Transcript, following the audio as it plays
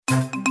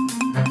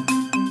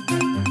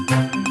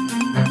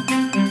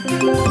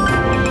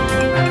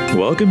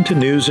welcome to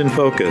News in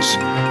Focus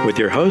with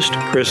your host,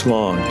 Chris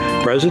Long,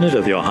 President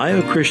of the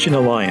Ohio Christian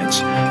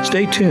Alliance.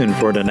 Stay tuned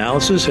for an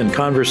analysis and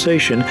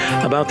conversation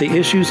about the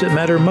issues that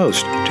matter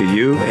most to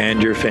you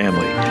and your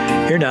family.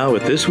 Here now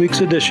with this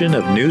week's edition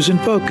of News in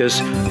Focus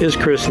is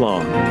Chris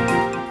Long.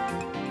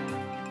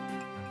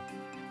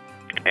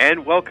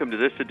 And welcome to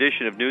this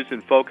edition of News in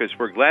Focus.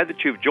 We're glad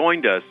that you've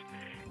joined us,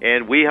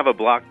 and we have a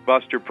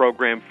blockbuster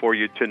program for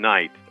you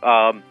tonight.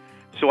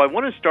 So I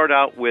want to start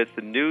out with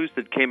the news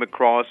that came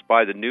across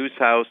by the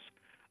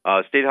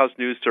Statehouse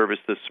News Service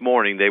this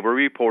morning. They were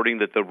reporting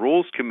that the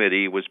Rules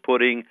Committee was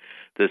putting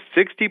the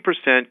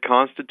 60%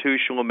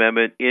 constitutional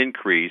amendment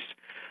increase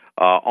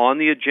on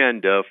the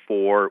agenda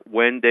for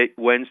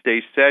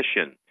Wednesday's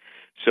session.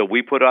 So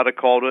we put out a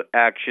call to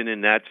action,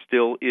 and that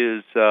still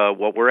is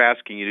what we're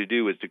asking you to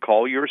do, is to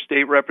call your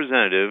state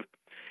representative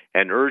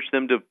and urge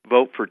them to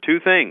vote for two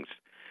things: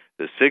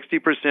 the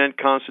 60%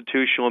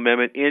 constitutional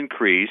amendment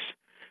increase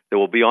that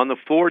will be on the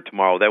floor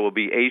tomorrow. That will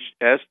be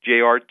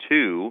SJR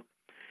 2,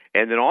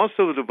 and then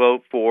also to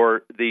vote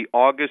for the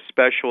August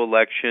special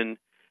election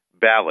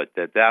ballot.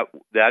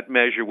 That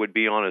measure would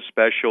be on a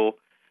special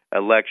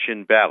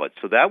election ballot.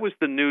 So that was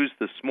the news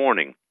this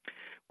morning.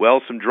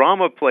 Well, some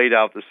drama played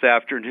out this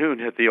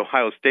afternoon at the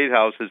Ohio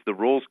Statehouse as the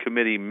Rules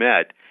Committee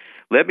met.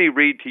 Let me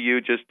read to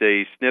you just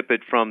a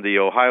snippet from the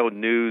Ohio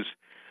News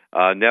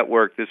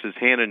Network. This is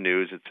Hannah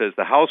News. It says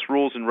the House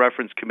Rules and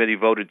Reference Committee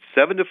voted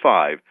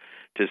 7-5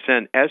 to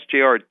send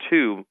SJR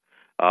 2,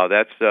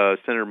 that's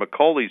Senator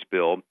McCauley's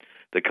bill,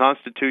 the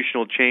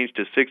constitutional change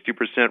to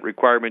 60%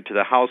 requirement, to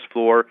the House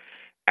floor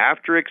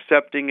after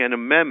accepting an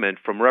amendment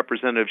from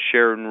Representative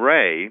Sharon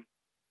Ray,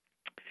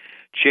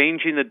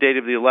 changing the date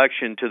of the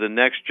election to the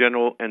next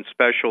general and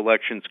special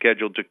election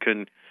scheduled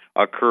to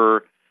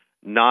occur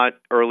not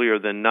earlier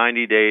than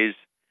 90 days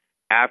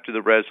after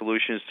the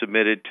resolution is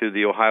submitted to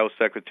the Ohio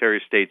Secretary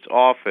of State's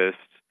office.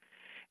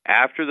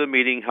 After the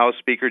meeting, House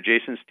Speaker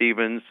Jason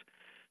Stevens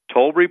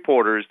told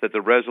reporters that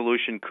the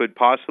resolution could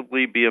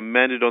possibly be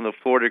amended on the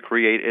floor to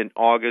create an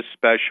August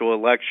special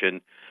election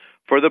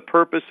for the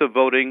purpose of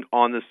voting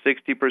on the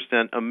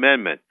 60%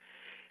 amendment,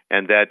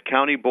 and that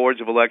county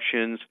boards of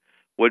elections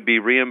would be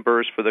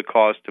reimbursed for the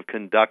cost of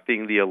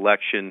conducting the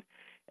election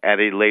at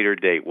a later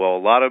date. Well, a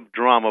lot of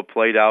drama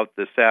played out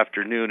this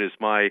afternoon as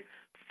my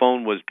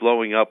phone was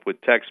blowing up with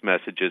text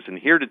messages. And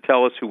here to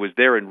tell us who was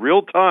there in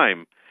real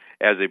time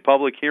as a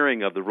public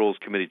hearing of the Rules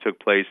Committee took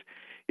place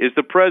is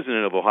the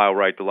president of Ohio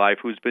Right to Life,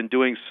 who's been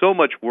doing so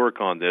much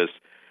work on this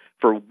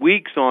for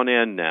weeks on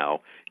end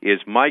now, is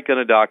Mike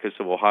Gonidakis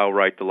of Ohio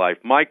Right to Life.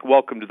 Mike,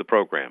 welcome to the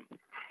program.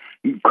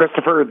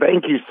 Christopher,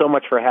 thank you so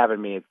much for having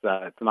me. It's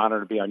an honor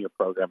to be on your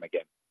program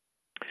again.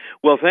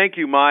 Well, thank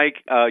you,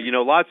 Mike.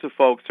 Lots of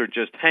folks are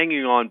just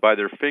hanging on by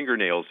their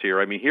fingernails here.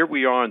 I mean, here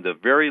we are on the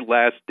very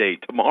last day.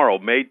 Tomorrow,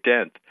 May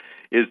 10th,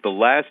 is the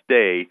last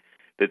day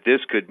that this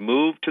could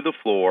move to the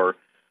floor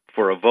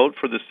for a vote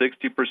for the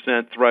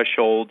 60%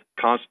 threshold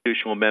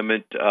constitutional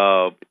amendment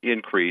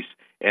increase,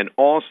 and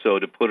also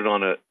to put it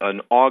on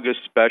an August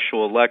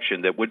special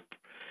election that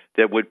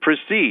would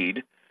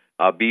precede,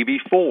 be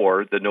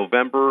before the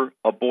November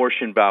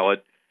abortion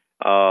ballot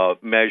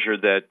measure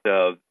that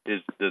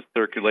is the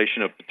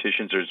circulation of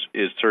petitions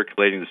is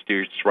circulating the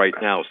streets right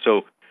now.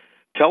 So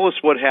tell us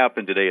what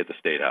happened today at the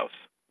State House.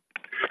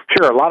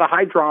 Sure. A lot of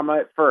high drama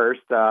at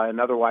first, an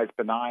otherwise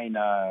benign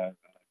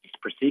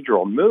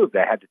procedural move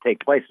that had to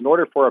take place. In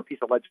order for a piece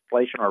of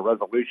legislation or a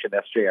resolution,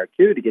 SJR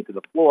 2, to get to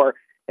the floor,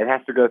 it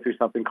has to go through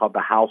something called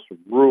the House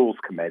Rules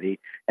Committee,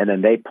 and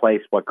then they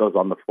place what goes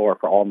on the floor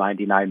for all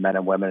 99 men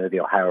and women of the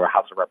Ohio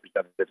House of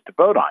Representatives to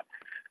vote on.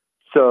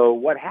 So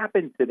what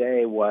happened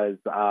today was,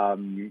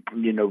 the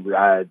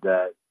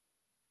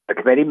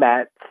committee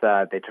met.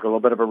 They took a little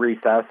bit of a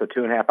recess, a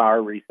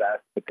 2.5-hour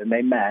recess, but then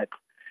they met,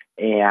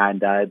 and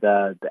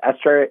the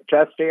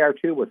SJR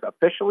 2 was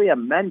officially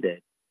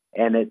amended.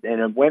 And it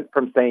went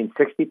from saying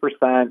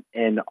 60%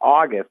 in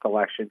August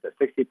election to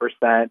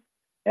 60%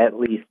 at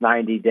least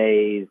 90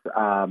 days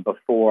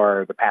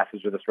before the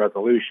passage of this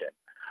resolution.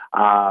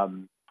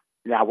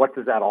 Now, what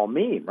does that all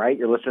mean, right?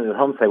 You're listening at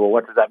home and say, well,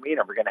 what does that mean?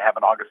 Are we going to have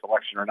an August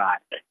election or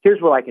not?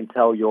 Here's what I can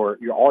tell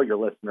all your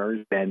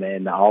listeners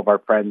and all of our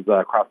friends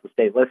across the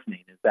state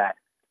listening is that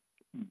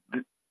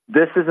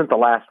this isn't the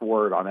last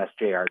word on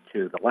SJR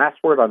 2. The last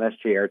word on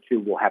SJR 2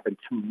 will happen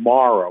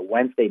tomorrow,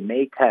 Wednesday,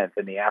 May 10th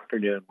in the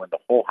afternoon when the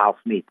whole House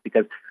meets,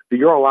 because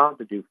you're allowed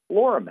to do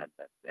floor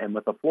amendments. And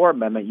with a floor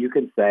amendment, you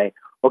can say,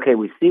 okay,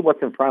 we see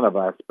what's in front of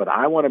us, but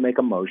I want to make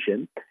a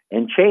motion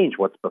and change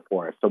what's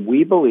before us. So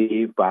we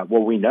believe,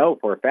 we know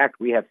for a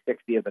fact we have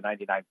 60 of the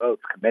 99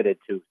 votes committed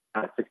to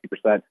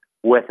 60%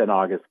 with an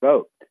August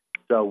vote.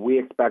 So we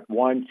expect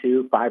 1,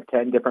 2, 5,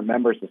 10 different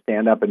members to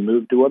stand up and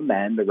move to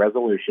amend the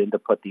resolution to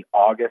put the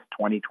August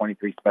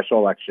 2023 special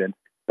election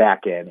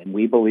back in. And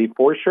we believe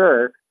for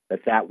sure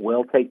that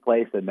will take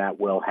place and that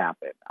will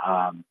happen.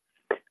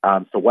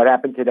 So what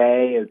happened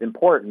today is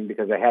important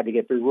because I had to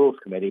get through Rules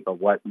Committee, but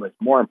what was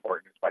more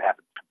important is what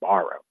happens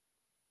tomorrow.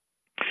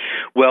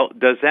 Well,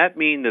 does that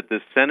mean that the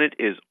Senate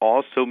is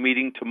also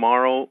meeting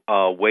tomorrow,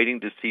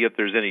 waiting to see if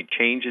there's any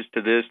changes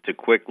to this to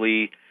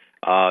quickly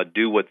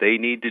do what they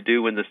need to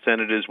do in the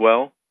Senate as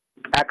well?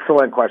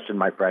 Excellent question,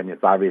 my friend.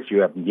 It's obvious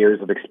you have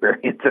years of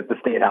experience at the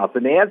State House.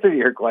 And the answer to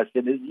your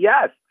question is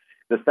yes.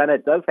 The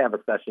Senate does have a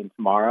session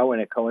tomorrow,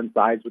 and it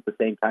coincides with the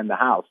same time the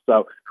House.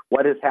 So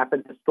what has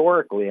happened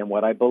historically and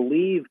what I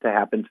believe to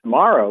happen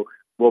tomorrow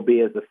will be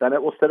is the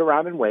Senate will sit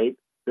around and wait.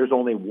 There's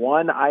only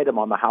one item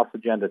on the House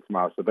agenda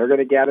tomorrow. So they're going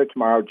to gather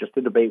tomorrow just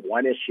to debate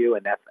one issue,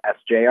 and that's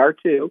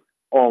SJR2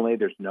 only.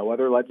 There's no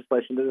other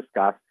legislation to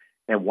discuss.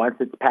 And once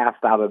it's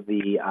passed out of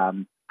the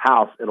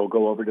House, it'll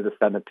go over to the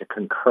Senate to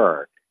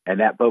concur. And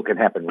that vote can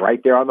happen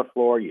right there on the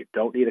floor. You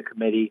don't need a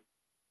committee.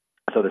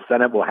 So the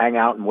Senate will hang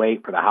out and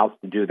wait for the House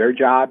to do their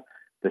job.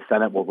 The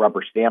Senate will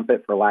rubber stamp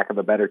it, for lack of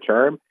a better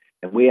term.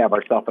 And we have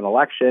ourselves an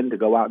election to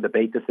go out and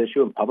debate this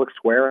issue in public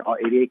square in all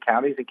 88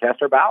 counties and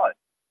cast our ballot.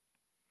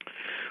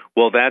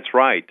 Well, that's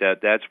right.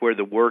 That's where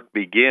the work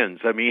begins.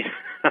 I mean,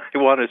 I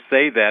want to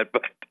say that,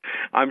 but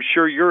I'm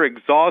sure you're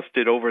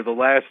exhausted over the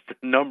last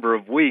number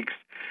of weeks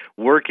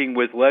working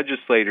with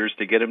legislators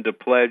to get them to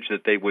pledge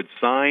that they would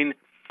sign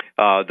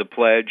the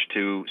pledge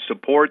to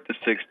support the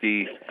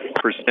 60%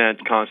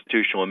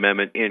 constitutional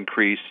amendment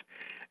increase.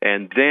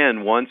 And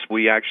then once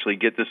we actually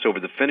get this over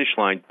the finish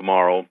line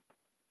tomorrow,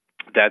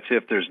 that's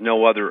if there's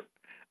no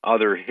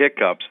other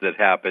hiccups that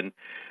happen.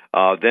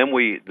 Then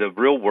the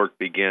real work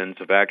begins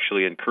of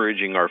actually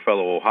encouraging our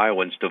fellow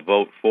Ohioans to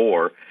vote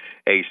for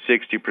a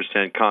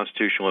 60%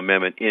 constitutional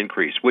amendment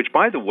increase, which,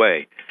 by the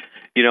way,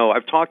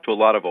 I've talked to a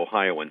lot of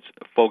Ohioans,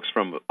 folks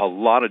from a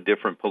lot of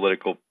different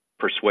political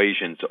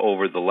persuasions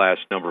over the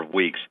last number of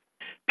weeks.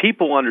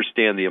 People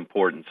understand the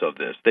importance of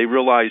this. They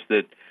realize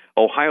that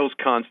Ohio's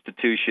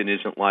Constitution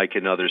isn't like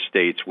in other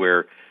states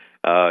where,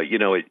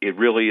 it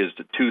really is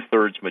the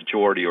 2/3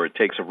 majority, or it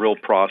takes a real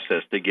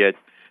process to get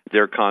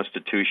their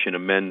Constitution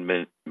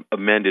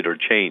amended or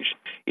changed.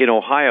 In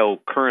Ohio,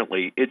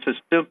 currently, it's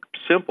a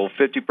simple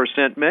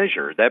 50%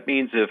 measure. That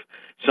means if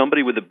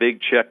somebody with a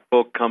big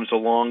checkbook comes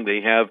along,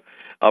 they have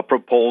a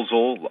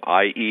proposal,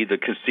 i.e. the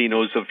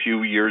casinos a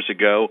few years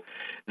ago,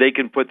 they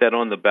can put that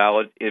on the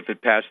ballot. If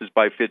it passes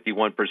by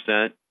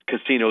 51%,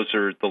 casinos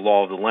are the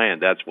law of the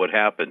land. That's what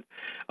happened.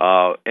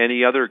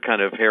 Any other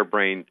kind of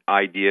harebrained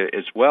idea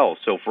as well.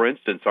 So, for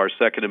instance, our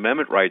Second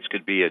Amendment rights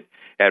could be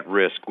at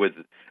risk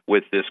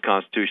with this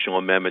constitutional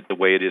amendment the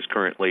way it is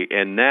currently.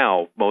 And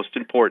now, most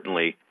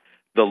importantly,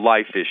 the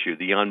life issue,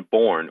 the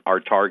unborn,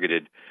 are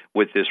targeted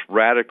with this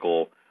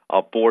radical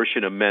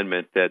abortion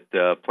amendment that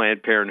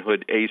Planned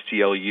Parenthood,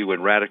 ACLU,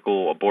 and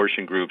radical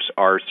abortion groups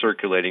are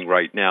circulating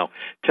right now.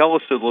 Tell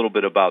us a little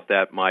bit about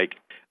that, Mike,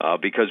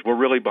 because we're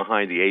really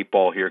behind the eight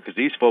ball here, because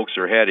these folks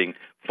are heading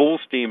full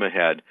steam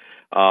ahead.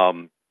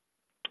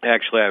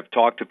 Actually, I've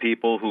talked to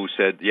people who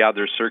said, yeah,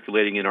 they're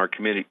circulating in our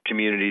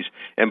communities.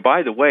 And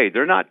by the way,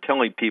 they're not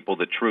telling people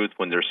the truth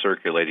when they're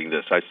circulating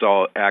this. I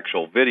saw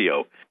actual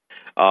video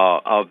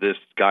of this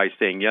guy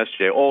saying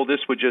yesterday,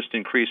 this would just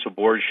increase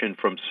abortion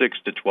from 6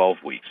 to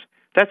 12 weeks.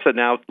 That's an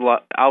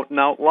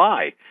out-and-out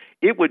lie.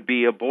 It would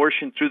be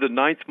abortion through the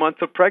 9th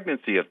month of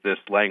pregnancy if this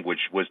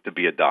language was to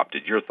be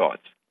adopted. Your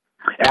thoughts?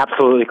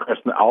 Absolutely, Chris.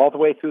 All the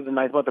way through the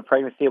 9th month of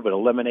pregnancy, it would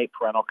eliminate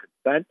parental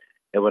consent.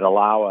 It would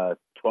allow a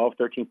 12,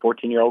 13,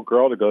 14-year-old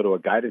girl to go to a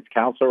guidance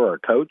counselor or a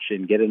coach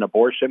and get an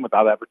abortion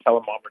without ever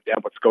telling mom or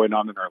dad what's going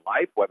on in her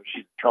life, whether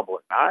she's in trouble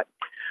or not.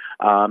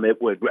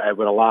 It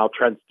would allow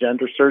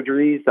transgender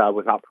surgeries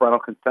without parental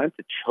consent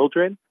to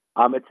children.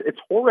 It's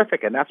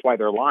horrific, and that's why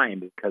they're lying,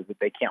 because if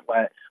they can't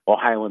let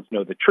Ohioans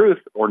know the truth,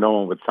 or no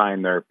one would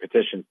sign their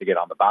petitions to get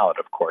on the ballot,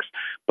 of course.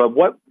 But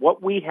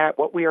what we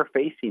are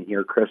facing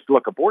here, Chris,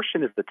 look,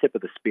 abortion is the tip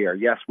of the spear.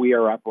 Yes, we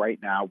are up right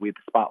now. The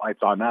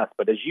spotlight's on us,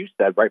 but as you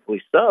said,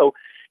 rightfully so,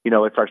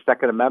 it's our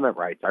Second Amendment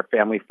rights, our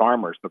family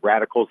farmers, the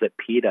radicals at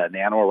PETA and the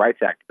animal rights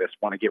activists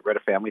want to get rid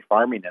of family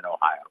farming in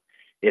Ohio.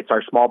 It's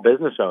our small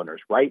business owners.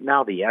 Right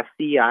now, the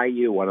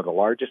SEIU, one of the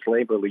largest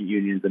labor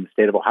unions in the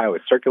state of Ohio,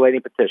 is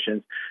circulating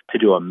petitions to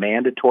do a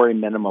mandatory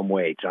minimum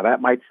wage. Now,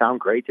 that might sound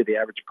great to the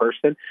average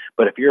person,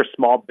 but if you're a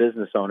small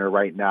business owner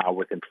right now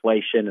with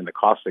inflation and the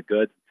cost of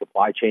goods,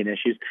 supply chain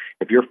issues,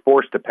 if you're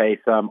forced to pay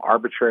some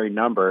arbitrary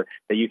number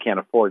that you can't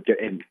afford,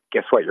 and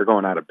guess what? You're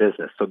going out of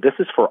business. So this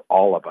is for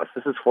all of us.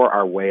 This is for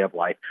our way of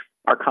life.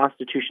 Our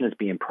Constitution is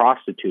being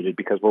prostituted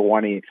because we're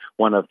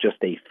one of just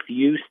a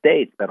few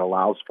states that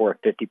allows for a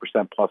 50%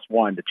 plus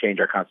one to change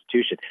our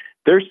Constitution.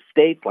 There's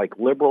states like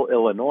liberal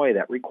Illinois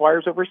that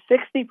requires over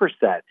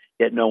 60%,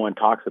 yet no one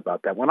talks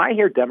about that. When I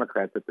hear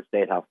Democrats at the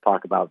State House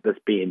talk about this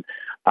being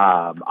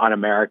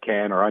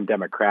un-American or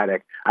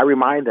undemocratic, I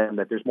remind them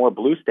that there's more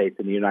blue states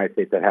in the United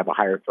States that have a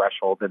higher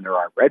threshold than there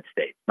are red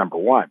states, number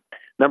one.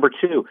 Number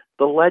two,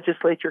 the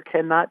legislature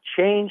cannot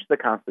change the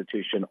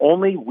Constitution.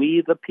 Only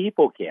we, the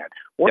people, can.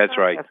 That's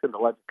right. We're not asking the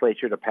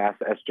legislature to pass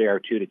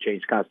SJR2 to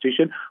change the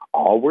Constitution.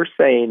 All we're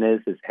saying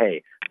is,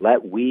 hey,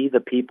 let we,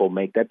 the people,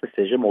 make that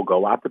decision. We'll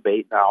go out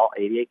debate in all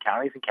 88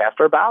 counties and cast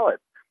our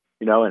ballots.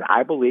 And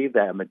I believe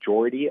that a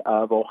majority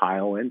of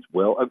Ohioans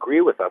will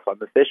agree with us on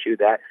this issue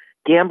that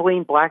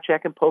Gambling,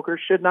 blackjack, and poker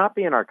should not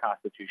be in our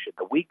Constitution.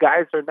 The weed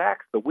guys are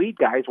next. The weed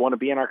guys want to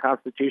be in our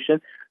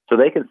Constitution so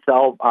they can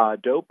sell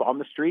dope on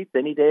the streets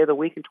any day of the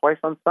week and twice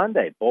on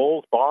Sunday.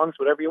 Bowls, bongs,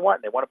 whatever you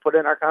want. They want to put it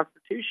in our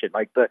Constitution,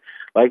 like the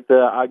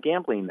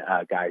gambling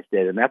guys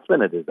did, and that's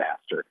been a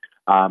disaster.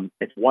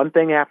 It's one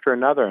thing after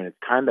another, and it's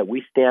time that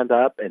we stand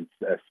up and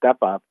step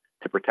up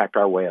to protect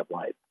our way of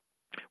life.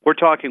 We're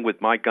talking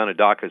with Mike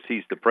Gonidakis.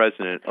 He's the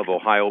president of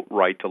Ohio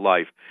Right to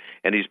Life,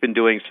 and he's been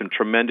doing some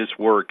tremendous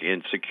work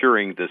in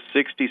securing the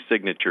 60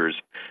 signatures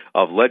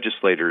of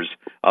legislators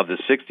of the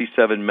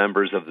 67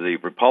 members of the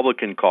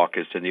Republican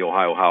caucus in the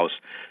Ohio House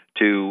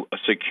to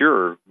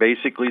secure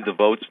basically the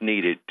votes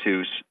needed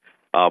to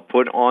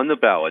put on the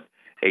ballot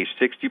a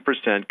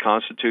 60%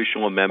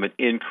 constitutional amendment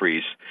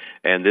increase,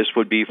 and this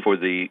would be for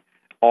the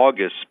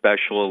August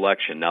special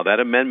election. Now, that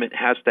amendment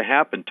has to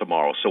happen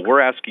tomorrow, so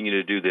we're asking you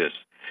to do this.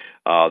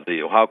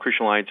 The Ohio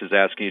Christian Alliance is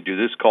asking you to do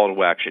this call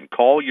to action.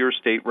 Call your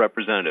state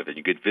representative, and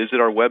you could visit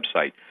our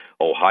website,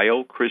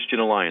 Ohio Christian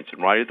Alliance,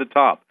 and right at the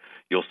top,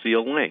 you'll see a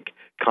link.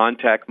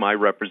 Contact my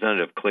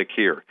representative. Click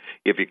here.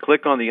 If you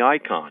click on the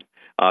icon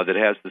that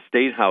has the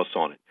State House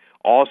on it,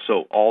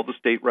 also all the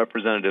state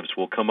representatives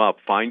will come up.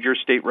 Find your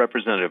state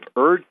representative.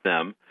 Urge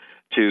them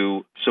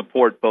to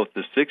support both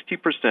the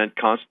 60%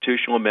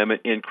 constitutional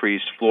amendment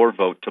increase floor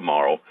vote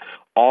tomorrow,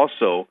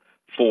 also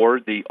for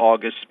the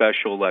August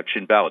special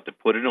election ballot, to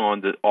put it on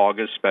the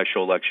August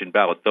special election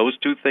ballot. Those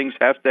two things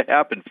have to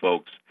happen,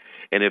 folks.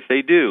 And if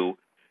they do,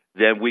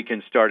 then we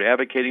can start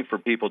advocating for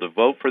people to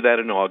vote for that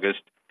in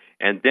August.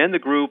 And then the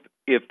group,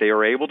 if they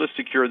are able to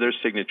secure their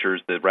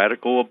signatures, the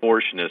radical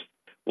abortionists,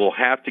 will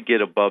have to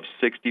get above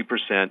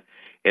 60%.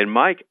 And,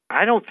 Mike,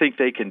 I don't think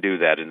they can do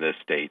that in this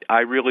state. I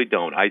really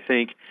don't. I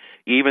think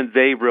even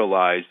they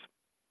realize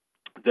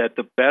that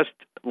the best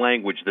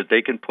language that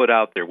they can put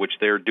out there, which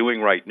they're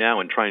doing right now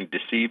and trying to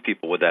deceive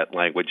people with that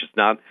language, it's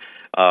not,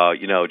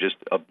 just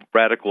a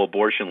radical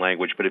abortion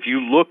language. But if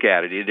you look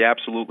at it, it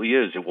absolutely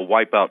is. It will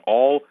wipe out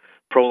all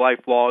pro-life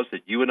laws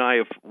that you and I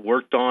have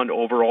worked on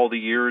over all the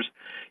years.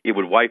 It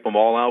would wipe them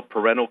all out.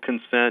 Parental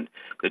consent,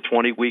 the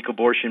 20-week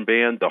abortion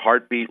ban, the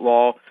heartbeat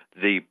law,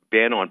 the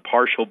ban on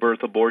partial birth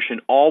abortion,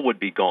 all would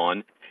be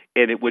gone.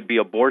 And it would be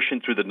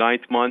abortion through the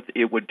 9th month.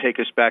 It would take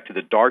us back to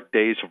the dark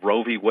days of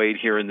Roe v. Wade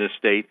here in this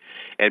state.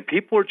 And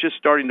people are just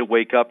starting to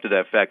wake up to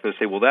that fact. They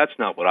say, well, that's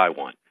not what I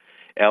want.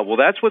 Well,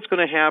 that's what's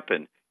going to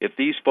happen if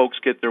these folks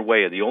get their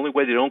way. And the only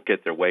way they don't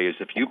get their way is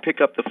if you pick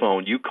up the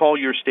phone, you call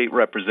your state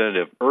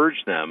representative,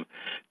 urge them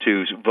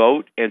to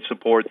vote and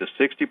support the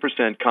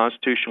 60%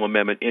 constitutional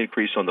amendment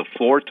increase on the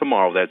floor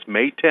tomorrow. That's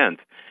May 10th.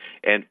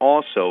 And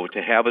also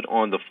to have it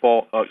on the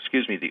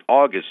the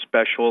August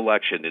special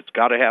election. It's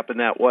got to happen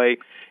that way.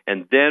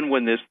 And then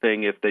when this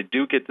thing, if they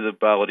do get to the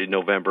ballot in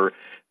November,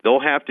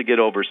 they'll have to get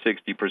over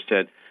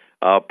 60%.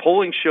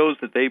 Polling shows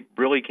that they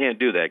really can't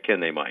do that, can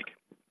they, Mike?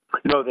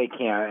 No, they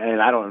can't.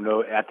 And I don't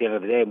know, at the end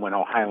of the day, when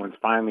Ohioans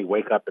finally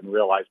wake up and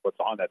realize what's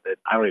on it, that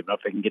I don't even know if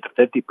they can get to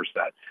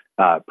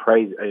 50%.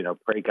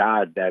 Pray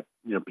God that,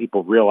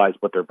 people realize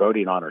what they're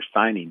voting on or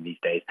signing these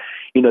days.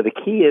 The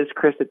key is,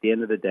 Chris, at the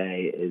end of the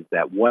day, is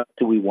that what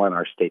do we want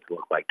our state to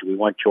look like? Do we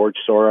want George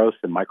Soros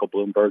and Michael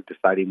Bloomberg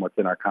deciding what's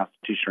in our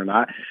Constitution or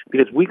not?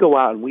 Because we go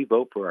out and we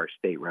vote for our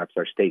state reps,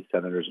 our state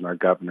senators, and our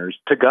governors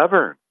to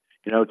govern.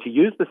 To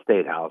use the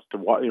State House, to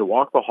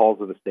walk the halls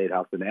of the State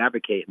House and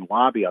advocate and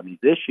lobby on these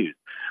issues.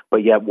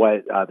 But yet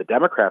what the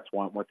Democrats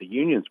want, what the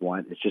unions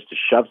want, is just to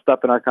shove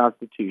stuff in our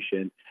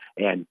Constitution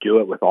and do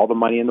it with all the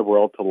money in the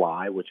world to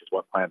lie, which is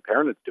what Planned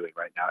Parenthood's doing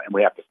right now, and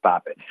we have to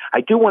stop it.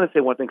 I do want to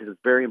say one thing, because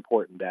it's very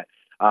important, that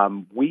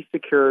we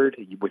secured,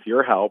 with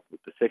your help,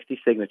 the 60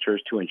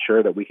 signatures to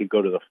ensure that we could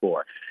go to the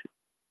floor.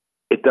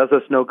 It does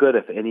us no good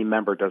if any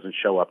member doesn't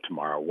show up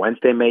tomorrow.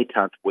 Wednesday, May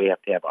 10th, we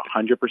have to have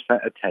 100%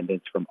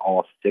 attendance from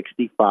all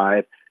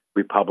 65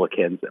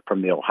 Republicans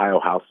from the Ohio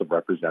House of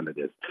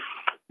Representatives.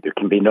 There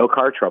can be no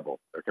car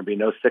trouble. There can be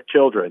no sick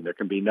children. There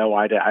can be no,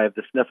 I have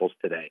the sniffles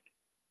today.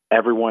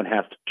 Everyone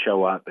has to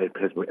show up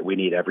because we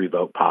need every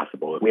vote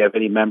possible. If we have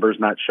any members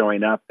not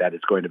showing up, that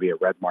is going to be a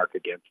red mark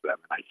against them.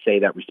 And I say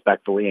that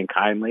respectfully and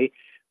kindly,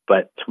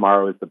 but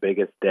tomorrow is the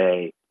biggest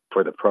day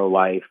for the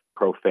pro-life,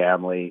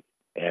 pro-family,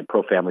 and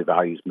pro-family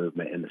values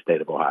movement in the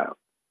state of Ohio.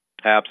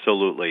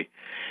 Absolutely.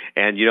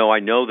 And, I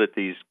know that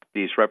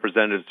these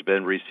representatives have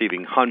been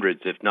receiving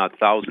hundreds, if not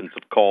thousands,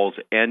 of calls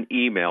and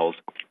emails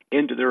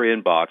into their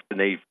inbox, and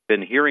they've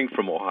been hearing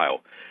from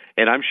Ohio.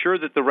 And I'm sure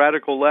that the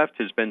radical left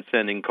has been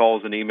sending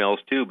calls and emails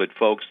too, but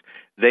folks,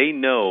 they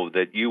know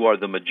that you are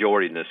the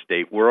majority in this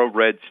state. We're a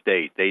red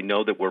state. They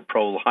know that we're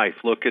pro-life.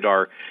 Look at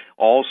our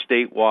all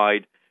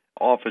statewide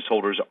office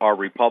holders are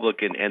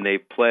Republican, and they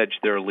pledged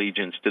their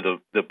allegiance to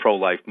the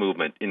pro-life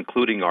movement,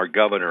 including our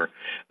governor.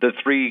 The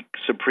 3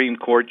 Supreme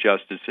Court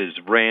justices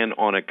ran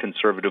on a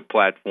conservative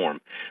platform,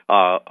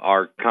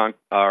 our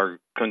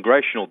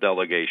congressional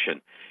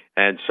delegation.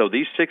 And so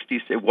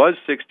it was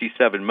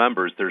 67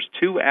 members. There's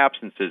 2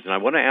 absences, and I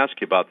want to ask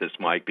you about this,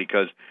 Mike,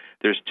 because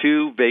there's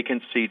 2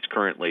 vacant seats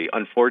currently.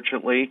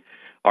 Unfortunately,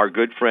 our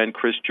good friend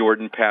Chris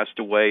Jordan passed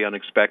away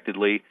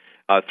unexpectedly.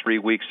 3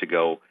 weeks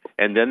ago.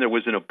 And then there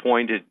was an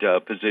appointed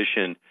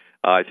position.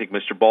 I think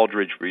Mr.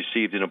 Baldridge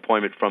received an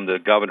appointment from the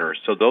governor.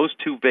 So those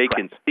 2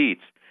 vacant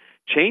seats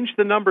changed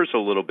the numbers a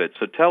little bit.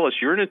 So tell us,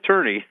 you're an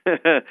attorney.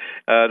 I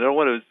don't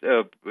want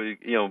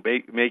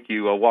to make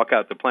you walk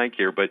out the plank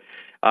here, but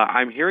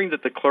I'm hearing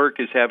that the clerk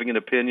is having an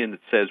opinion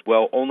that says,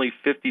 well, only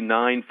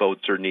 59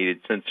 votes are needed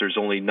since there's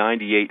only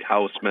 98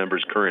 House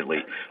members currently.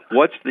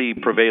 What's the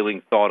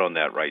prevailing thought on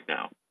that right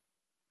now?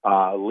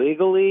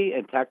 Legally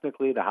and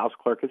technically, the House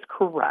clerk is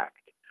correct.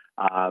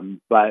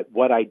 But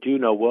what I do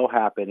know will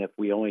happen if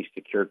we only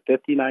secured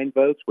 59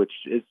 votes, which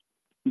is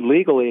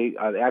legally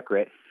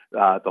accurate,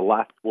 the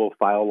left will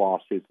file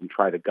lawsuits and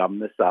try to gum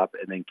this up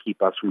and then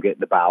keep us from getting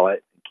the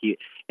ballot.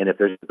 And if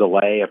there's a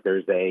delay, if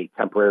there's a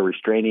temporary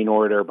restraining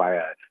order by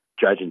a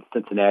judge in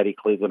Cincinnati,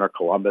 Cleveland, or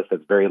Columbus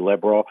that's very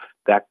liberal,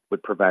 that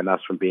would prevent us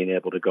from being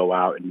able to go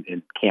out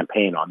and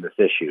campaign on this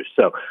issue.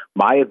 So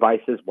my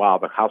advice is, while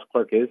the House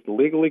clerk is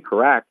legally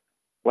correct,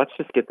 let's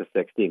just get the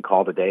 60 and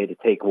call it a day to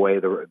take away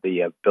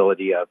the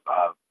ability of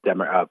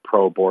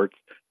pro-aborts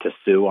to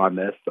sue on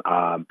this,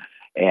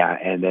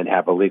 and then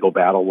have a legal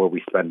battle where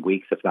we spend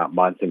weeks, if not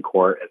months, in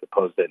court as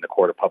opposed to in the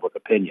court of public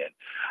opinion.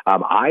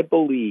 I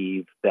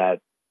believe that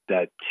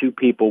 2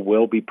 people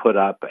will be put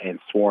up and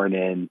sworn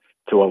in,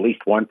 to at least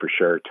one for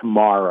sure,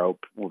 tomorrow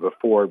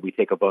before we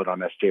take a vote on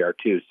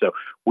SJR2. So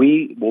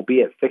we will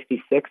be at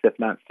 66, if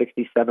not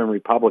 67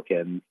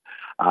 Republicans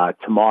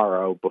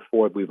tomorrow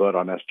before we vote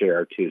on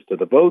SJR2. So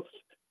the votes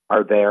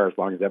are there as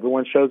long as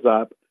everyone shows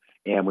up,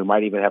 and we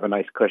might even have a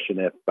nice cushion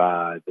if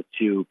the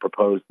 2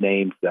 proposed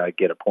names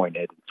get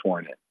appointed and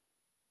sworn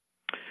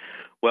in.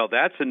 Well,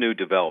 that's a new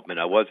development.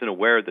 I wasn't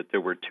aware that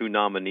there were 2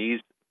 nominees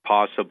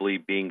possibly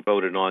being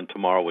voted on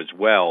tomorrow as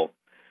well.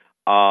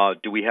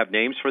 Do we have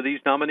names for these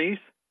nominees?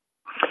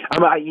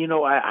 I'm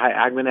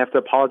going to have to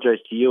apologize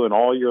to you and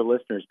all your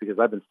listeners because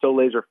I've been so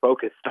laser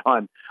focused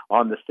on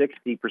the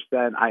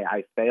 60%.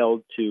 I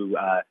failed to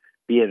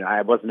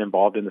I wasn't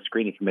involved in the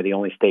screening committee.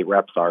 Only state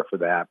reps are for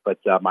that, but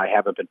I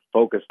haven't been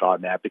focused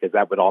on that because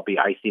that would all be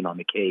icing on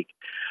the cake.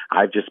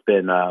 I've just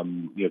been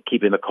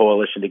keeping the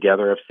coalition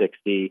together of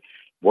 60.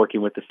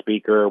 Working with the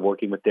speaker,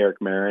 working with Derek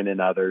Marin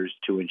and others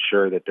to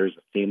ensure that there's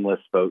a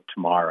seamless vote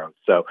tomorrow.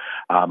 So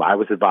I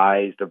was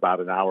advised about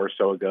an hour or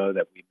so ago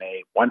that we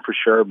may, one for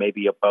sure,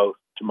 maybe a both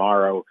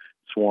tomorrow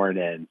sworn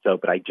in. So,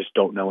 but I just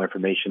don't know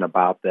information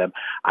about them.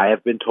 I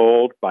have been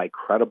told by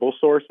credible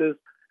sources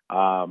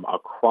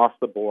across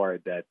the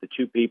board that the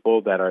 2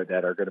 people that are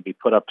going to be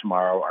put up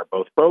tomorrow are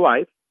both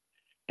pro-life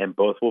and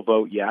both will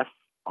vote yes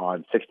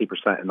on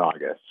 60% in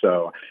August.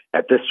 So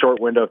at this short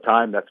window of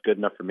time, that's good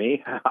enough for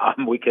me.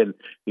 We can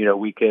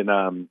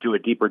do a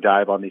deeper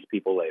dive on these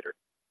people later.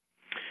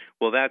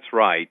 Well, that's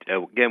right.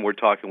 Again, we're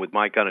talking with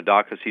Mike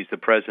Gonidakis. He's the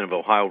president of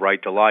Ohio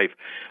Right to Life.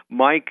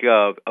 Mike,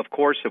 of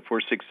course, if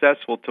we're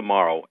successful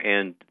tomorrow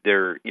and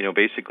the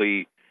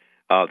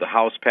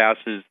House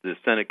passes, the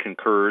Senate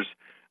concurs,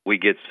 we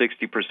get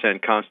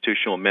 60%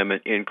 constitutional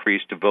amendment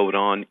increase to vote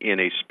on in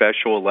a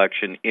special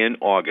election in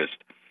August.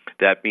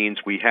 That means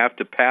we have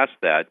to pass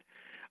that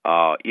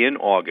in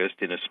August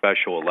in a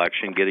special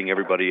election, getting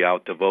everybody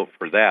out to vote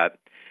for that.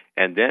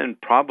 And then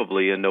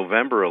probably a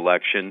November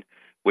election,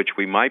 which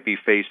we might be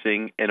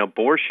facing an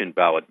abortion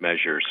ballot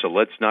measure. So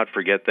let's not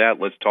forget that.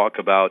 Let's talk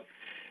about,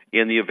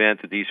 in the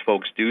event that these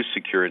folks do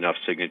secure enough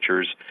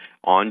signatures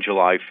on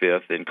July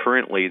 5th, and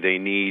currently they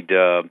need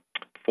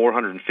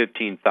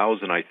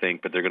 415,000, I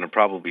think, but they're going to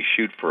probably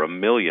shoot for 1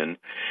 million.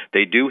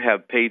 They do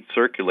have paid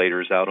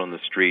circulators out on the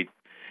street.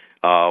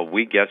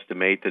 We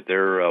guesstimate that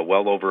they're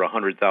well over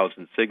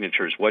 100,000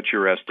 signatures. What's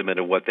your estimate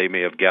of what they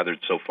may have gathered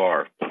so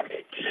far?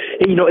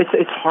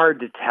 It's hard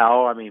to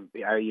tell. I mean,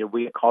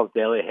 we get calls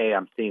daily, hey,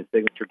 I'm seeing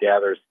signature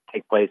gatherers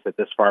take place at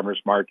this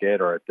farmer's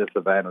market or at this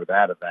event or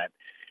that event.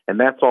 And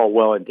that's all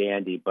well and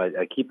dandy, but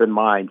keep in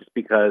mind, just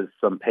because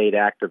some paid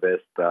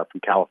activist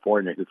from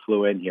California who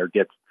flew in here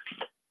gets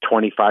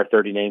 25,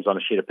 30 names on a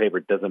sheet of paper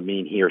doesn't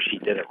mean he or she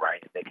did it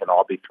right. They can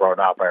all be thrown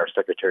out by our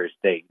Secretary of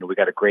State. We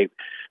got a great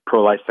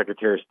pro-life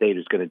Secretary of State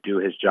who's going to do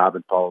his job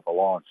and follow the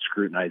law and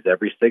scrutinize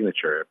every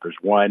signature. If there's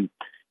one,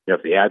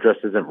 if the address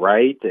isn't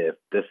right, if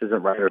this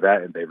isn't right or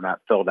that, and they've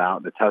not filled out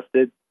and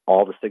attested,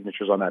 all the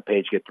signatures on that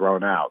page get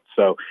thrown out.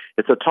 So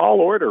it's a tall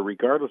order,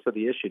 regardless of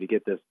the issue, to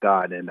get this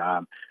done. And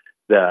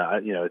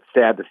it's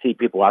sad to see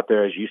people out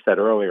there, as you said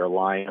earlier,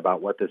 lying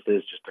about what this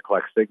is just to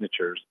collect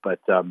signatures. But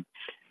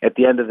at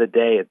the end of the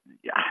day,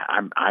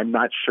 I'm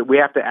not sure. We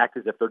have to act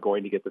as if they're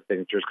going to get the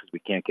signatures because we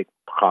can't get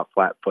caught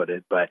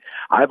flat-footed. But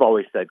I've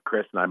always said,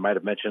 Chris, and I might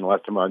have mentioned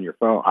last time I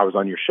was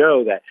on your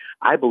show, that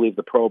I believe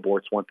the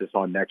pro-aborts want this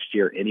on next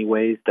year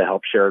anyways to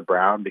help Sherrod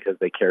Brown because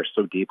they care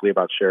so deeply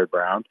about Sherrod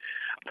Brown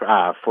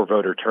for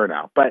voter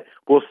turnout. But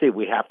we'll see.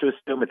 We have to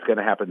assume it's going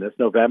to happen this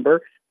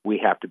November. We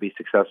have to be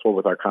successful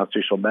with our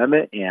constitutional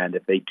amendment, and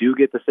if they do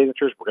get the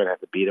signatures, we're going to have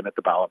to beat them at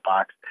the ballot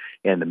box.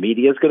 And the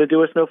media is going to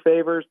do us no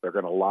favors. They're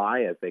going to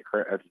lie, as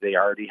they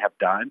already have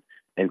done,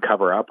 and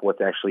cover up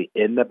what's actually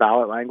in the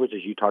ballot language,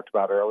 as you talked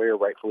about earlier,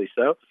 rightfully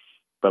so.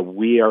 But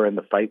we are in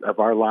the fight of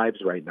our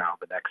lives right now,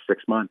 the next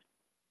 6 months.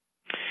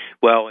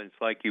 Well, it's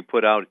like you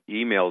put out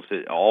emails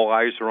that all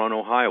eyes are on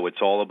Ohio.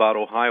 It's all about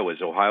Ohio.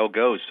 As Ohio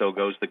goes, so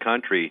goes the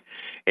country.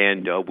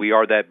 And we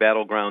are that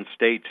battleground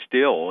state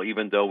still,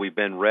 even though we've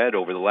been red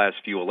over the last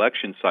few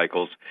election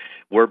cycles.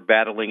 We're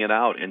battling it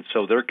out. And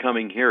so they're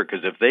coming here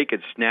because if they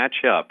could snatch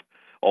up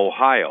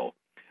Ohio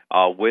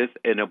with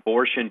an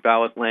abortion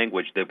ballot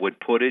language that would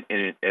put it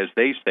in, as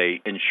they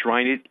say,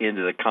 enshrine it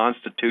into the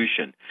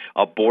Constitution,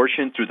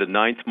 abortion through the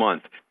 9th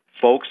month.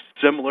 Folks,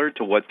 similar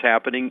to what's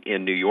happening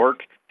in New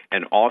York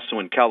and also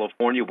in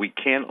California, we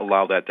can't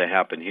allow that to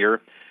happen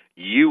here.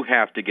 You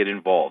have to get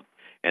involved.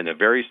 And the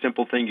very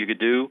simple thing you could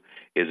do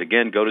is,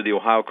 again, go to the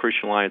Ohio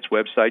Christian Alliance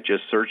website,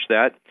 just search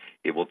that.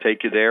 It will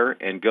take you there,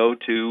 and go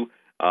to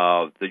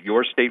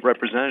your state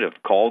representative.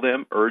 Call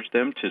them, urge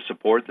them to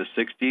support the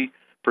 60%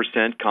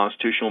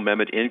 constitutional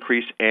amendment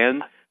increase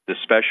and the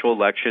special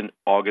election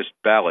August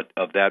ballot,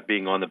 of that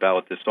being on the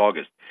ballot this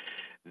August.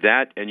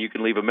 That, and you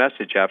can leave a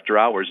message after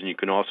hours, and you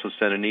can also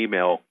send an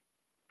email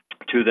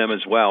to them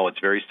as well. It's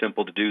very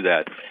simple to do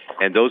that.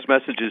 And those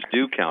messages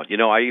do count. You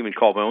know, I even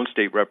called my own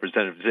state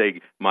representative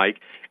today, Mike,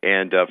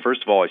 and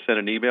first of all, I sent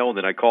an email, and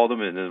then I called them,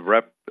 and the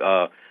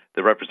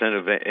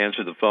representative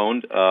answered the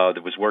phone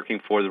that was working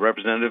for the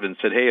representative and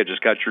said, hey, I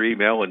just got your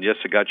email, and yes,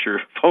 I got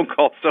your phone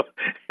call. So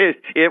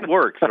it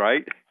works,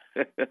 right?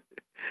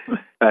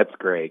 That's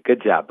great.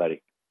 Good job,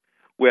 buddy.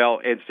 Well,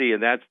 and see,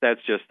 and that's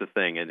just the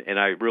thing, and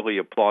I really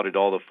applauded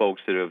all the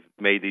folks that have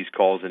made these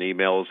calls and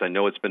emails. I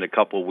know it's been a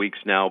couple of weeks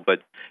now,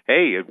 but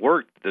hey, it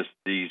worked. The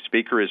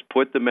speaker has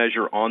put the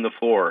measure on the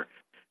floor.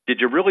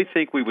 Did you really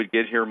think we would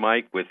get here,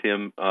 Mike, with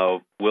him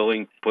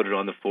willing to put it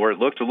on the floor? It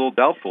looked a little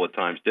doubtful at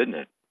times, didn't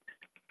it?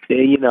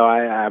 You know,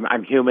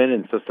 I'm human,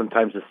 and so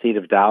sometimes the seed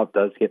of doubt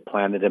does get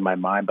planted in my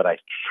mind, but I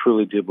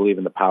truly do believe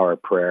in the power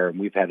of prayer, and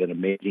we've had an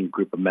amazing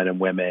group of men and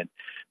women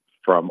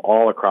from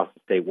all across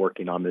the state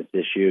working on this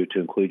issue, to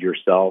include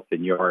yourself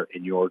and your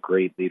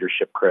great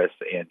leadership, Chris.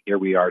 And here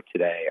we are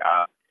today.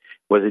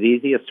 Was it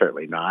easy? It's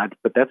certainly not,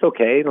 but that's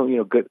okay. You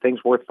know, good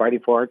things worth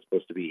fighting for aren't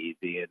supposed to be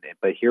easy.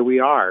 But here we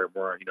are.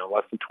 We're,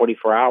 less than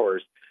 24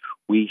 hours.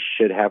 We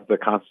should have the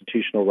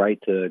constitutional right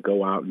to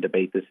go out and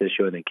debate this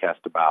issue and then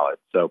cast a ballot.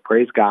 So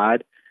praise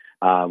God.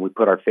 We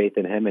put our faith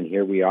in Him, and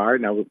here we are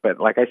now. But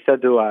like I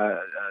said to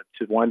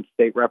one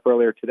state rep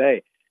earlier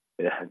today,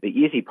 the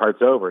easy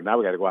part's over. Now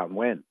we got to go out and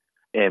win.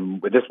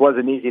 And this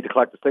wasn't easy to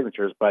collect the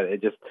signatures, but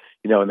it just,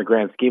 in the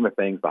grand scheme of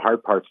things, the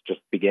hard part's just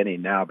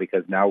beginning now,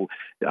 because now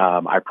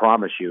I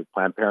promise you,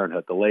 Planned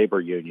Parenthood, the labor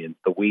unions,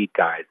 the weed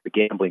guys, the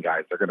gambling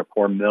guys, they're going to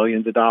pour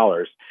millions of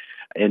dollars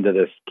into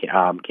this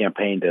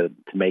campaign to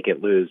make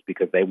it lose,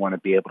 because they want to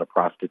be able to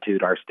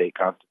prostitute our state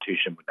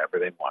constitution whenever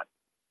they want.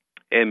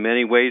 In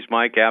many ways,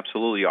 Mike,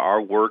 absolutely.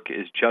 Our work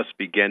is just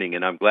beginning,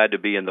 and I'm glad to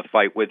be in the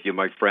fight with you,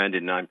 my friend,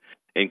 and I'm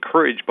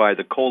encouraged by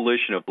the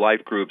coalition of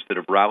life groups that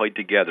have rallied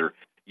together.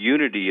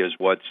 Unity is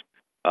what's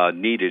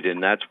needed,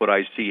 and that's what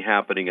I see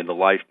happening in the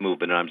life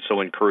movement, and I'm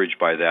so encouraged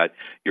by that.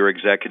 Your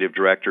executive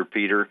director,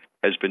 Peter,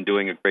 has been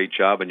doing a great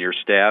job, and your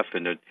staff,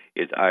 and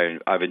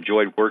I've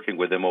enjoyed working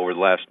with him over the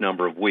last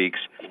number of weeks,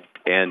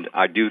 and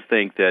I do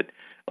think that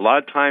a lot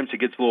of times it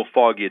gets a little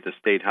foggy at the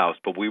State House,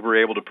 but we were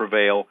able to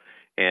prevail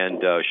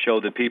and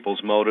show that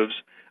people's motives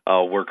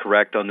were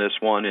correct on this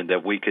one, and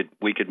that we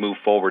could move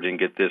forward and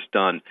get this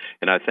done.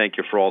 And I thank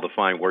you for all the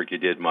fine work you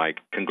did,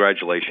 Mike.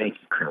 Congratulations.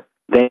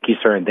 Thank you,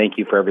 sir, and thank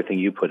you for everything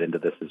you put into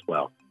this as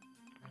well.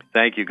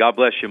 Thank you. God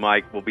bless you,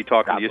 Mike. We'll be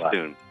talking to you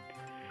soon.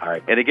 All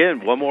right. And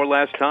again, one more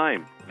last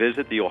time,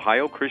 visit the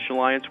Ohio Christian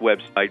Alliance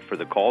website for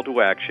the call to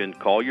action.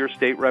 Call your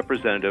state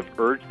representative.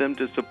 Urge them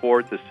to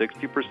support the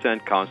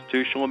 60%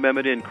 constitutional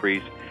amendment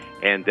increase,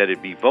 and that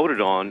it be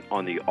voted on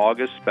the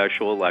August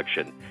special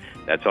election.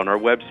 That's on our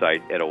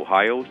website at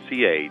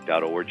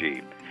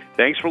ohioca.org.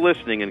 Thanks for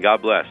listening, and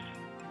God bless.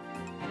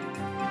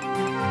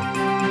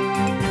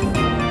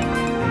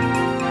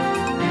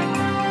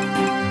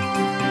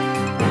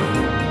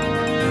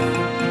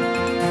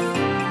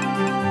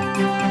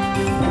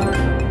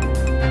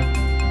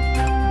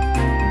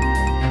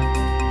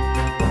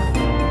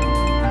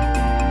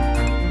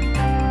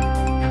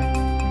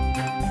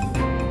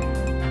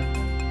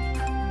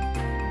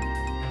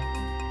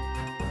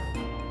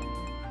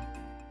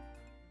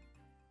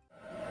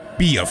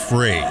 Be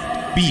afraid.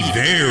 Be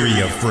very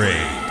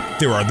afraid.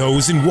 There are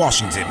those in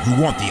Washington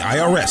who want the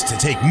IRS to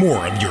take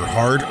more of your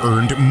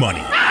hard-earned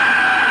money.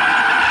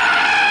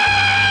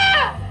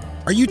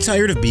 Are you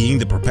tired of being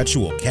the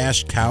perpetual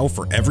cash cow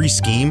for every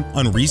scheme,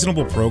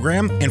 unreasonable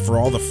program, and for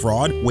all the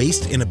fraud,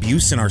 waste, and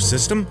abuse in our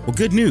system? Well,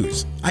 good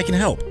news. I can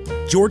help.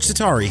 George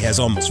Satari has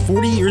almost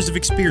 40 years of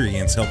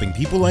experience helping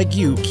people like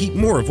you keep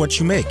more of what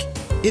you make.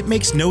 It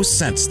makes no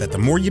sense that the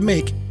more you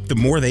make, the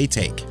more they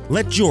take.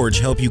 Let George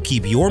help you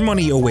keep your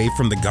money away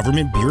from the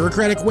government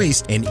bureaucratic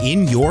waste and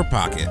in your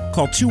pocket.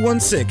 Call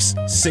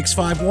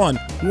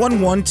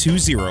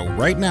 216-651-1120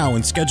 right now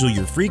and schedule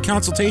your free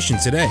consultation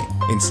today.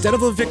 Instead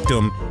of a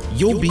victim,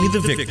 you'll be the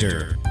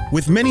victor.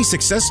 With many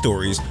success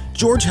stories,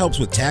 George helps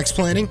with tax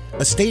planning,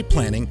 estate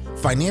planning,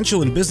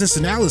 financial and business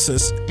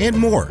analysis, and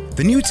more.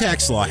 The new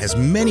tax law has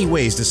many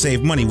ways to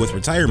save money with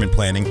retirement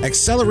planning,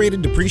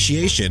 accelerated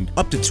depreciation,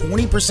 up to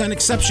 20%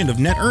 exception of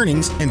net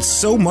earnings, and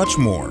so much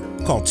more.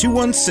 Call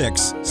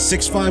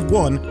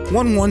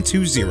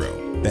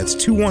 216-651-1120. That's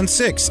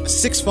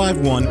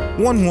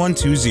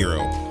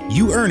 216-651-1120.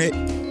 You earn it,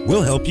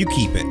 we'll help you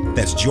keep it.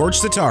 That's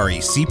George Tatari,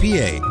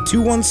 CPA,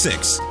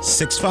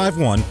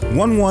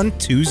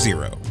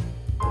 216-651-1120.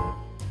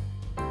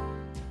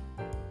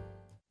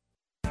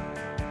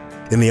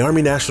 In the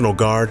Army National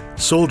Guard,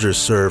 soldiers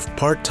serve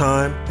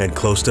part-time and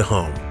close to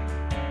home.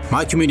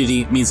 My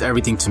community means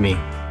everything to me.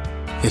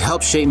 It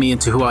helped shape me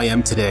into who I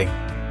am today,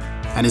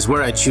 and is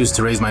where I choose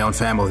to raise my own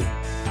family.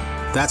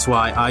 That's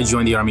why I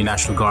joined the Army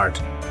National Guard.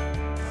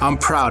 I'm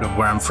proud of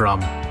where I'm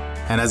from,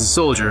 and as a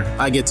soldier,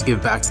 I get to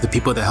give back to the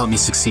people that helped me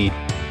succeed.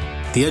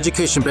 The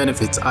education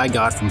benefits I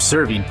got from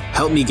serving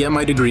helped me get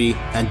my degree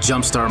and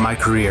jumpstart my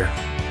career.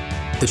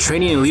 The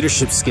training and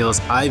leadership skills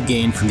I've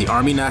gained from the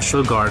Army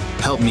National Guard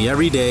help me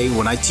every day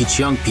when I teach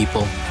young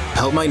people,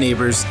 help my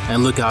neighbors,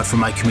 and look out for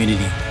my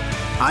community.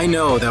 I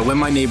know that when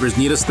my neighbors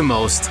need us the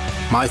most,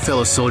 my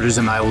fellow soldiers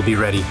and I will be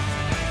ready.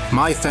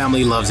 My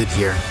family loves it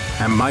here,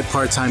 and my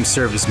part-time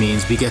service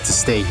means we get to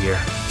stay here.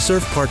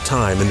 Serve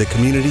part-time in the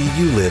community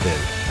you live in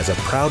as a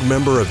proud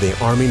member of the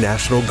Army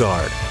National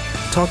Guard.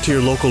 Talk to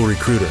your local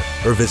recruiter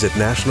or visit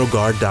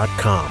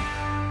nationalguard.com.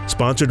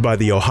 Sponsored by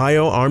the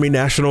Ohio Army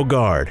National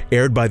Guard,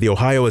 aired by the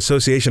Ohio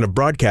Association of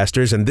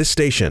Broadcasters and this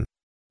station.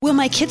 Will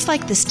my kids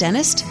like this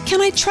dentist? Can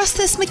I trust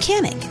this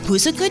mechanic?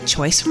 Who's a good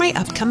choice for my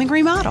upcoming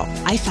remodel?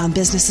 I found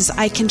businesses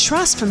I can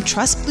trust from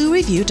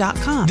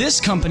trustbluereview.com.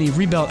 This company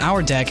rebuilt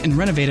our deck and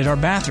renovated our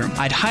bathroom.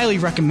 I'd highly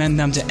recommend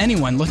them to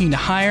anyone looking to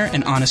hire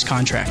an honest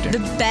contractor. The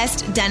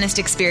best dentist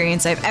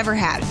experience I've ever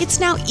had. It's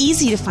now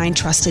easy to find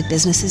trusted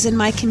businesses in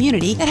my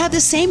community that have the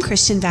same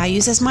Christian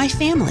values as my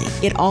family.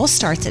 It all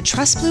starts at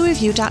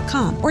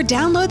trustbluereview.com or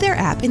download their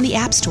app in the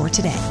App Store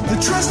today.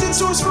 The trusted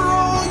source for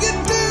all you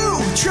do.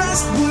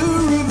 Trust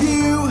Blue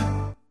Review.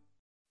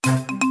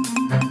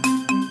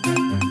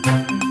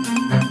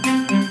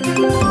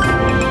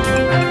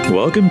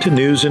 Welcome to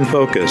News in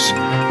Focus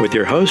with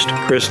your host,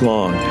 Chris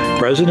Long,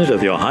 President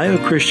of the Ohio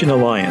Christian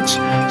Alliance.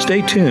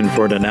 Stay tuned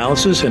for an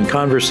analysis and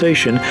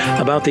conversation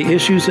about the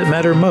issues that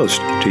matter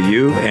most to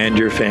you and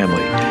your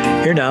family.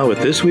 Here now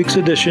with this week's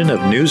edition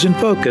of News in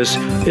Focus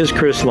is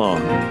Chris Long.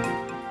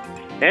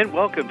 And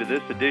welcome to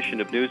this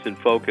edition of News in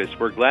Focus.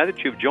 We're glad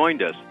that you've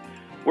joined us.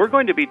 We're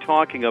going to be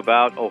talking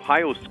about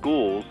Ohio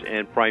schools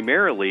and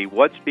primarily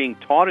what's being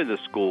taught in the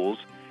schools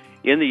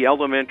in the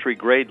elementary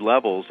grade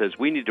levels as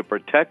we need to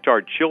protect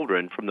our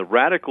children from the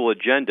radical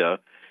agenda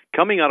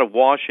coming out of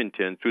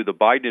Washington through the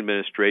Biden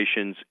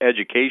administration's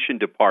education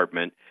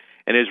department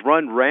and has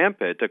run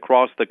rampant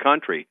across the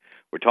country.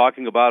 We're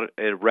talking about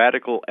a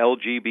radical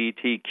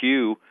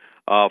LGBTQ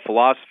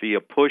philosophy,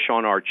 a push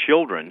on our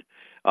children.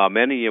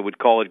 Many would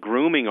call it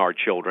grooming our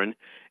children.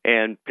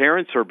 And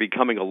parents are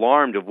becoming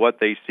alarmed of what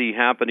they see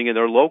happening in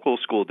their local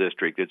school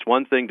district. It's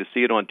one thing to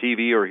see it on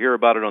TV or hear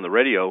about it on the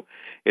radio.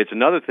 It's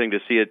another thing to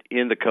see it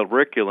in the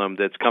curriculum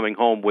that's coming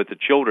home with the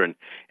children.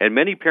 And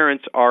many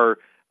parents are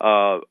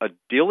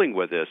dealing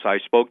with this. I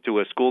spoke to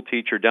a school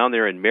teacher down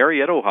there in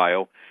Marietta,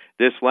 Ohio,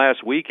 this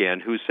last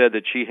weekend who said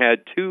that she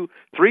had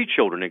three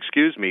children,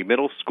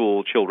 middle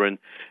school children,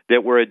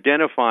 that were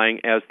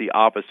identifying as the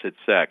opposite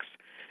sex.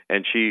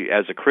 And she,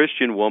 as a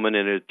Christian woman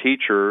and a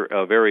teacher,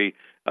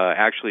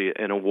 actually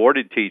an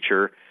awarded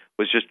teacher,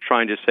 was just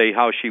trying to say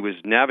how she was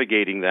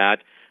navigating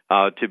that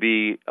to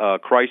be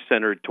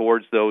Christ-centered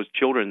towards those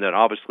children that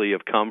obviously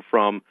have come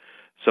from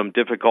some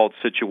difficult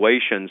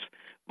situations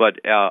but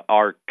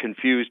are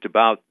confused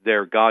about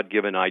their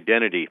God-given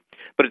identity.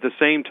 But at the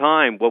same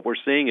time, what we're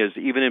seeing is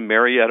even in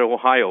Marietta,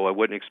 Ohio, I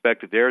wouldn't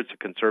expect it there. It's a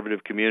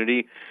conservative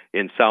community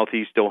in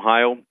southeast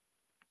Ohio,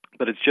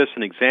 but it's just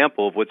an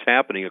example of what's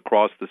happening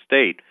across the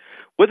state.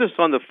 With us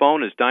on the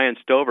phone is Diane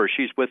Stover.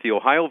 She's with the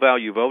Ohio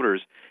Value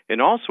Voters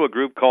and also a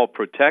group called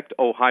Protect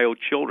Ohio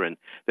Children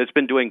that's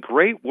been doing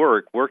great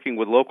work working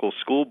with local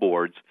school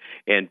boards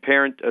and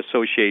parent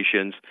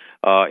associations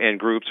and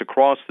groups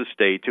across the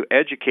state to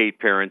educate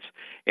parents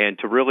and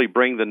to really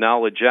bring the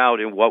knowledge out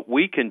in what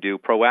we can do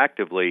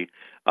proactively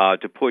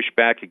to push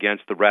back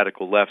against the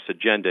radical left's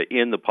agenda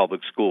in the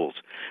public schools.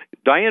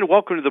 Diane,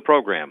 welcome to the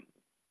program.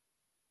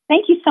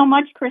 Thank you so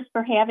much, Chris,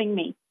 for having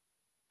me.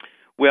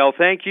 Well,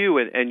 thank you.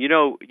 And you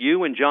know,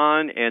 you and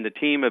John and the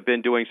team have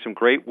been doing some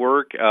great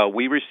work.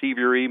 We receive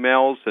your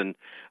emails, and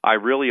I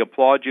really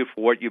applaud you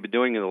for what you've been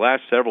doing in the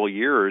last several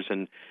years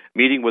and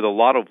meeting with a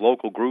lot of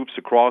local groups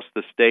across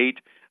the state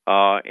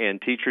and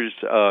teachers,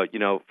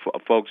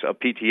 folks,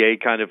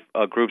 PTA kind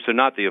of groups. They're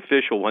not the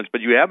official ones,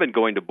 but you have been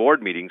going to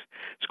board meetings,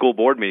 school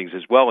board meetings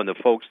as well, and the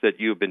folks that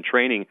you've been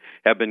training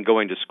have been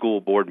going to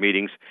school board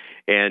meetings.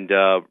 And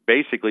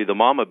basically the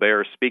mama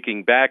bear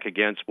speaking back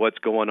against what's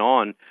going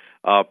on,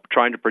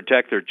 trying to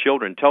protect their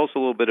children. Tell us a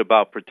little bit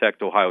about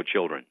Protect Ohio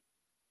Children.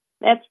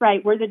 That's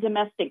right. We're the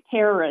domestic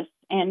terrorists,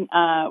 And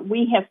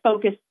we have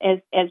focused,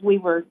 as we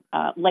were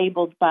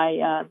labeled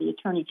by the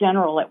Attorney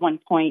General at one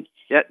point.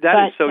 Yeah,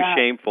 that is so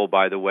shameful,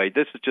 by the way.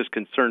 This is just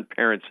concerned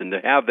parents, and to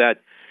have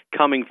that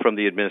coming from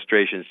the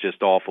administration is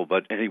just awful.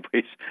 But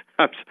anyways,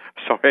 I'm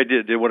sorry, I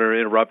didn't want to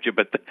interrupt you,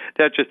 but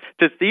that just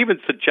to even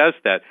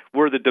suggest that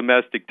we're the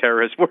domestic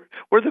terrorists,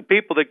 we're the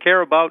people that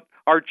care about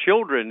our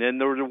children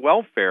and their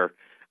welfare.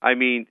 I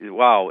mean,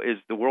 wow, is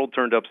the world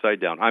turned upside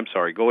down? I'm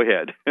sorry, go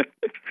ahead.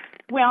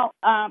 Well,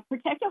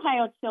 Protect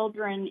Ohio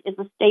Children is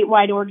a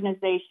statewide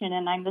organization,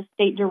 and I'm the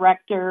state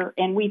director,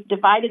 and we've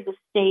divided the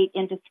state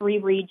into 3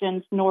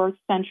 regions, North,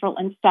 Central,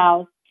 and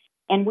South,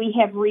 and we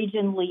have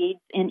region leads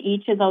in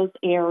each of those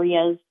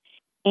areas.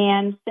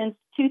 And since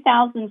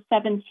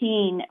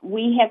 2017,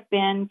 we have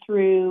been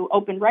through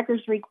open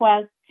records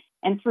requests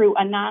and through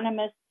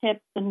anonymous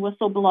tips and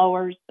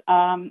whistleblowers.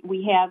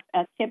 We have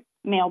a tip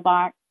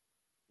mailbox.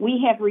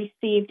 We have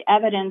received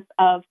evidence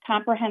of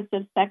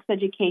comprehensive sex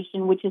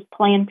education, which is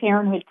Planned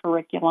Parenthood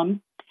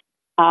curriculum,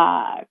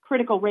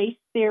 critical race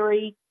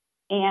theory,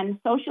 and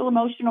social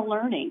emotional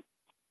learning.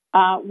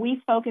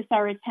 We focus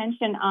our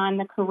attention on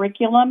the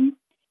curriculum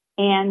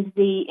and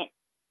the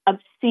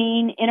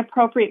obscene,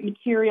 inappropriate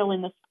material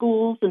in the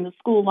schools and the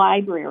school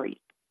libraries.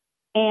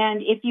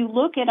 And if you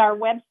look at our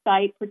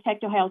website,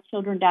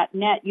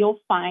 protectohiochildren.net, you'll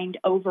find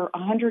over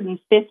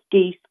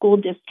 150 school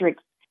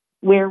districts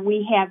where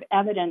we have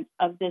evidence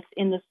of this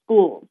in the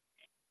schools,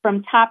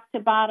 from top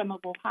to bottom of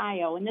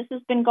Ohio. And this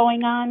has been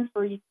going on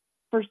for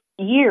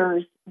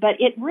years, but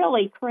it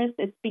really, Chris,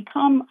 it's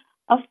become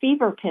a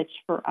fever pitch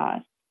for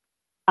us.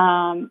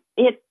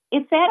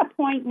 It's at a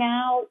point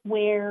now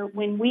where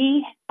when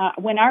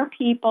our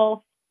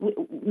people,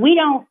 we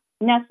don't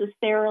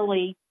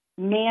necessarily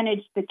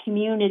manage the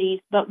communities,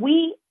 but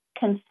we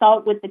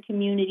consult with the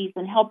communities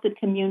and help the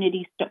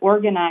communities to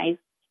organize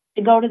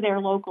to go to their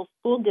local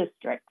school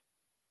districts.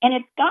 And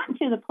it's gotten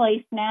to the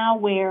place now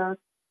where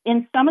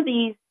in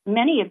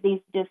many of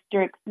these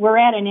districts, we're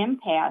at an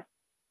impasse.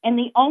 And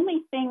the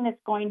only thing that's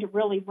going to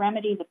really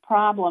remedy the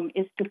problem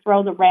is to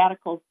throw the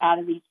radicals out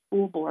of these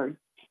school boards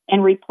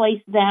and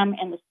replace them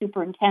and the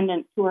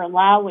superintendents who are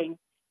allowing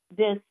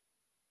this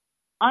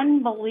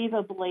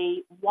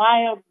unbelievably,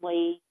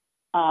 wildly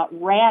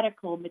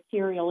radical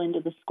material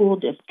into the school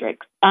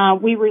districts.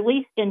 We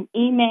released an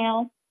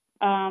email.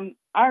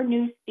 Our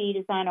news feed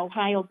is on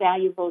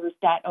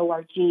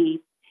ohiovaluevoters.org.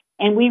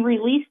 And we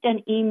released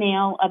an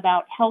email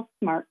about Health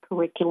Smart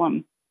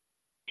curriculum.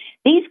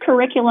 These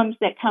curriculums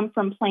that come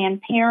from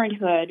Planned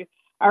Parenthood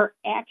are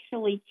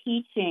actually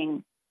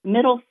teaching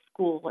middle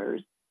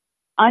schoolers,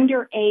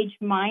 underage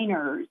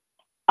minors,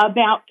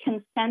 about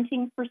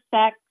consenting for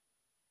sex,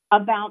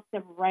 about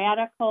the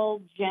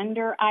radical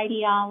gender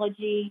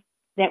ideology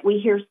that we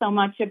hear so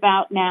much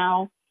about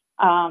now,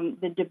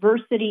 the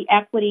diversity,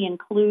 equity,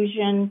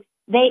 inclusion.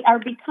 They are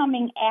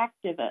becoming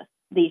activists,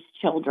 these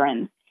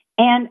children.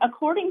 And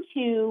according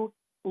to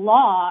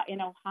law in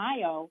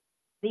Ohio,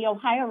 the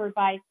Ohio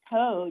Revised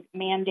Code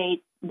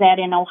mandates that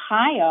in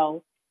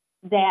Ohio,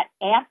 that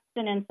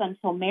abstinence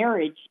until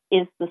marriage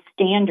is the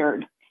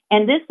standard.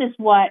 And this is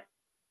what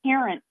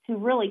parents who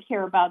really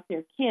care about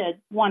their kids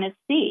want to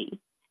see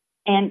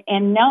and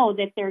know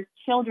that their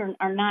children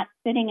are not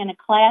sitting in a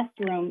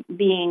classroom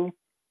being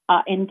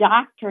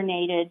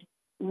indoctrinated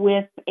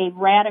with a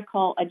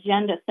radical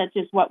agenda such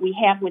as what we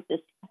have with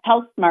this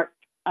Health Smart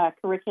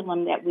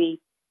curriculum that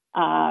we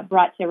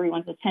brought to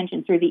everyone's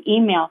attention through the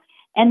email.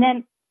 And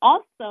then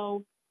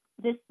also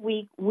this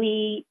week,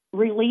 we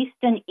released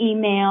an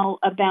email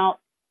about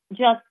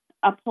just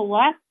a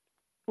plethora,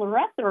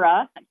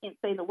 I can't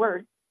say the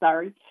word,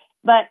 sorry,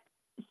 but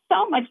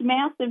so much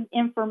massive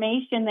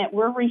information that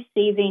we're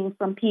receiving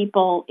from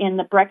people in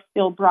the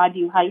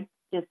Brecksville-Broadview Heights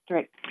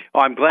district. Oh,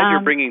 I'm glad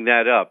you're bringing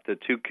that up, the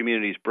 2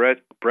 communities,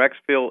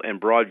 Brecksville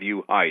and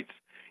Broadview Heights,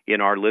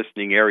 in our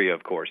listening area,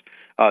 of course.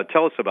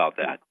 Tell us about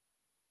that.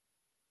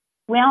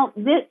 Well,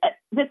 the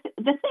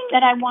thing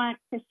that I want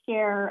to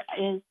share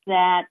is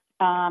that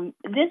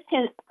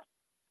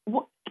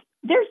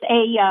there's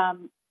a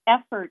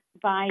effort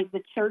by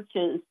the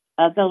churches,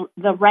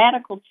 the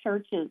radical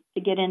churches,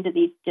 to get into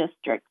these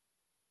districts.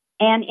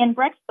 And in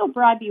Brecksville,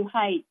 Broadview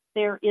Heights,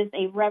 there is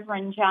a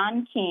Reverend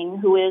John King,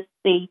 who is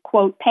the,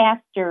 quote,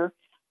 pastor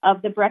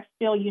of the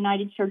Brecksville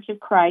United Church of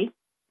Christ.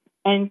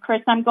 And,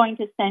 Chris, I'm going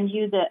to send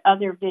you the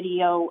other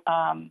video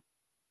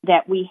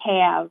that we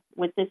have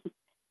with this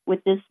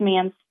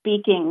man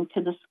speaking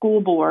to the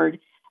school board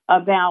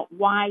about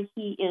why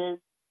he is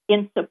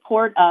in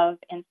support of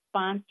and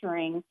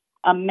sponsoring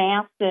a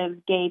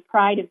massive gay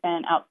pride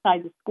event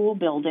outside the school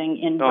building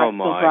in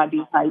Brecksville,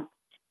 Broadview Heights.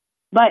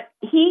 But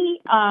he,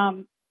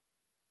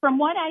 from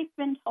what I've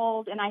been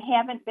told, and I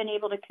haven't been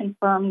able to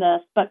confirm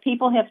this, but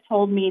people have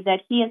told me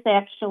that he is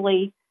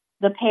actually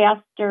the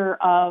pastor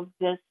of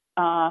this,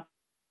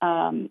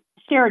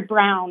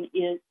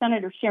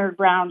 Senator Sherrod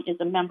Brown is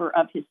a member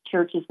of his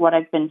church, is what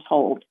I've been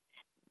told.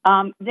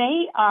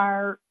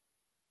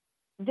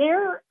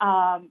 Their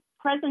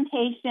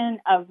presentation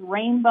of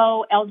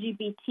rainbow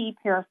LGBT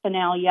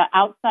paraphernalia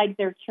outside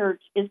their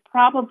church is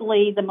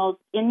probably the most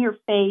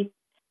in-your-face,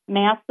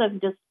 massive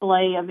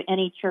display of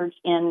any church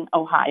in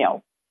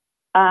Ohio.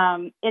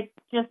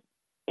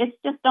 It's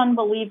just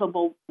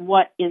unbelievable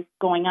what is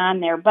going on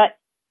there. But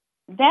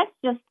that's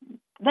just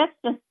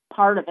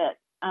part of it.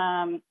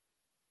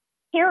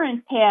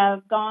 Parents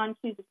have gone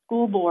to the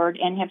school board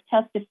and have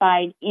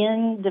testified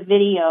in the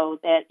video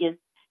that is,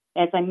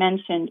 as I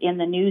mentioned, in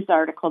the news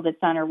article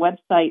that's on our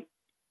website,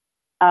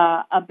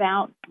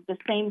 about the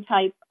same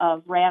type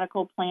of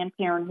radical Planned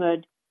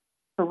Parenthood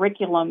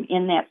curriculum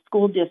in that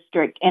school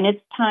district. And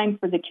it's time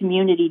for the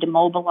community to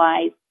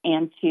mobilize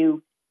and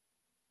to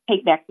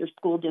take back their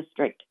school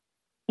district.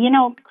 You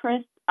know,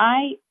 Chris,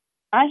 I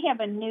have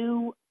a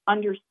new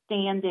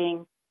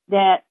understanding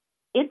that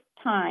it's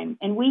time,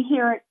 and we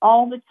hear it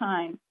all the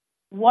time.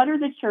 What are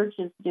the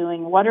churches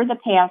doing? What are the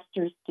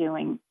pastors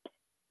doing?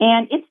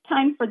 And it's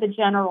time for the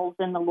generals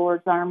in the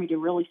Lord's army to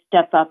really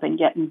step up and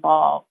get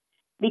involved,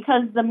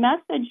 because the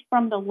message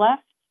from the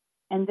left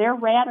and their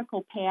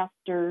radical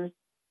pastors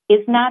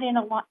is not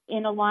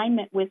in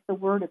alignment with the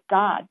Word of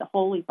God, the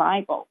Holy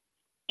Bible.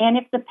 And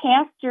if the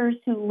pastors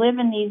who live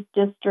in these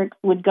districts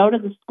would go to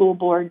the school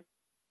board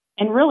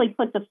and really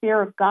put the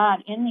fear of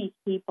God in these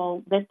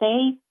people, that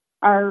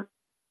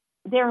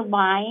they're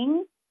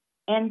lying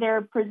and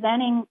they're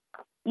presenting,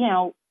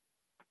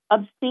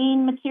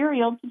 obscene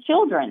material to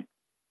children.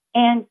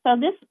 And so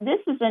this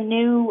is a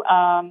new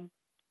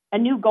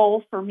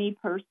goal for me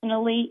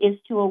personally, is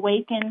to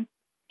awaken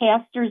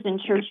pastors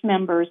and church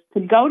members to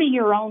go to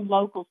your own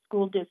local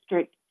school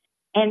district.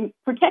 And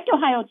Protect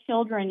Ohio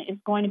Children is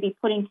going to be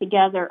putting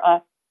together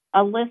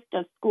a list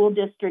of school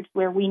districts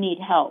where we need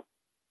help,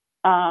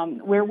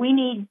 where we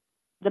need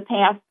the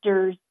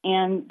pastors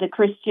and the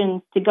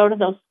Christians to go to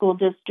those school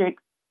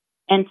districts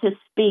and to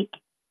speak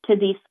to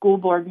these school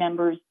board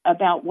members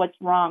about what's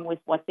wrong with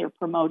what they're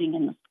promoting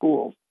in the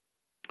schools.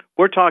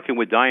 We're talking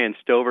with Diane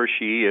Stover.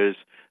 She is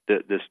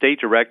the State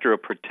Director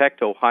of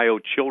Protect Ohio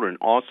Children,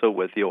 also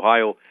with the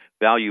Ohio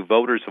Value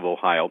Voters of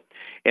Ohio.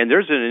 And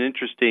there's an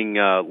interesting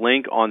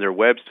link on their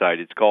website.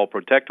 It's called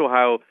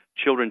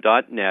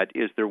protectohiochildren.net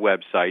is their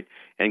website.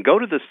 And go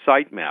to the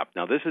site map.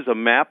 Now, this is a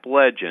map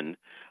legend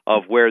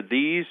of where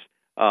these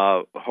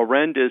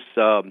horrendous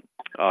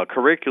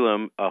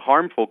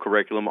harmful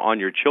curriculum on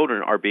your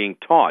children are being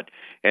taught.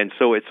 And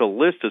so it's a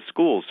list of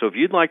schools. So if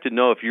you'd like to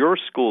know if your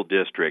school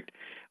district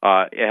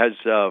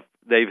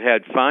they've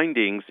had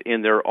findings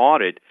in their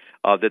audit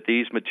that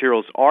these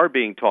materials are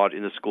being taught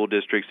in the school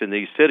districts in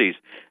these cities,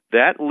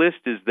 that list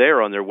is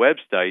there on their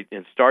website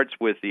and starts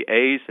with the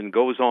A's and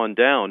goes on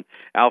down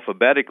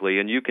alphabetically,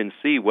 and you can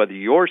see whether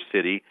your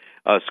city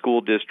school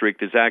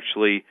district is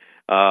actually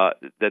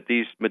that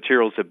these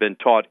materials have been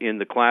taught in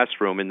the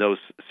classroom in those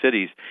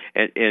cities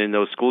and in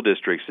those school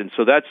districts. And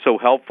so that's so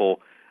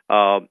helpful,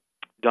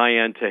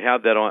 Diane, to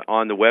have that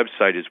on the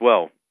website as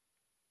well.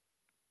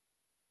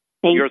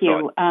 Thank Your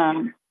you.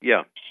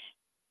 Yeah.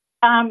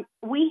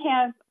 We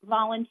have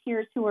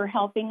volunteers who are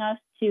helping us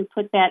to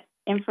put that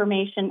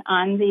information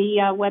on the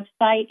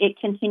website. It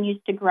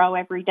continues to grow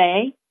every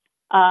day.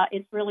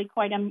 It's really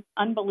quite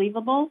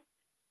unbelievable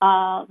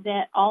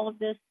that all of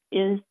this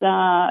is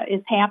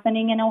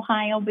happening in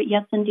Ohio, but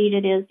yes, indeed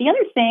it is. The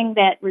other thing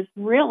that was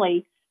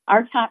really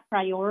our top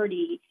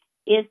priority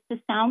is to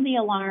sound the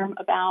alarm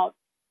about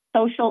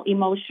social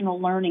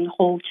emotional learning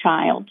whole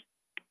child.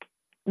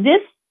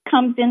 This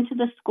comes into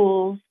the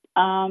schools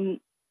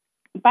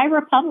by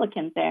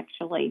Republicans,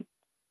 actually.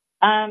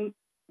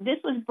 This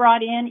was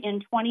brought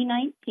in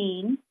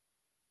 2019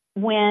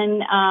 when,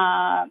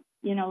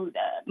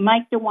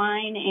 Mike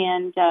DeWine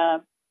and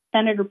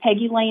Senator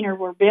Peggy Lehner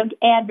were big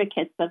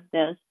advocates of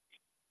this.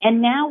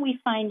 And now we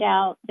find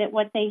out that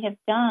what they have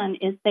done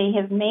is they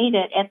have made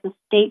it at the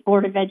State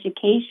Board of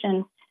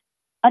Education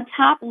a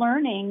top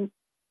learning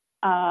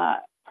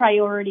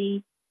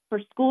priority for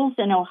schools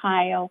in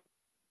Ohio.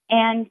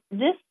 And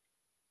this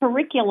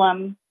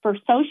curriculum for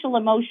social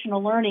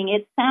emotional learning,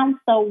 it sounds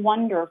so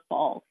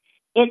wonderful.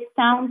 It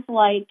sounds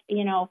like,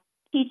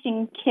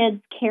 teaching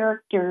kids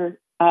character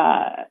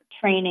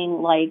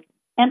training like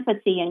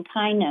empathy and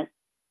kindness.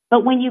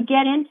 But when you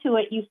get into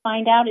it, you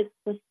find out it's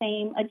the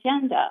same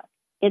agenda.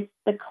 It's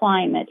the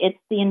climate, it's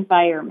the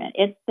environment,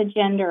 it's the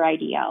gender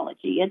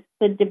ideology, it's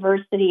the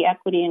diversity,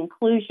 equity,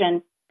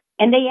 inclusion.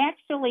 And they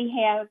actually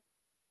have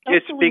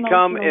it's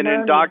become an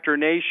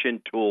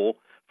indoctrination tool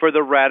for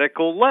the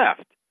radical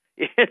left.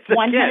 It's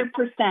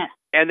 100%.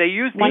 And they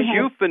use these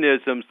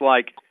euphemisms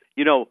like,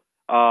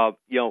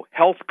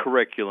 health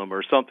curriculum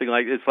or something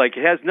like it's like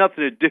it has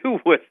nothing to do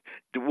with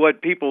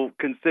what people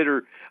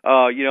consider,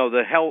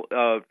 the health,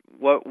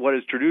 what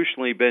has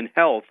traditionally been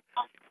health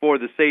for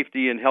the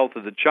safety and health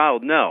of the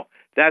child. No,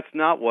 that's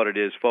not what it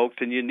is, folks.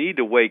 And you need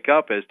to wake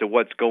up as to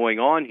what's going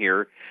on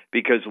here,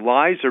 because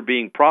lies are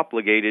being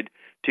propagated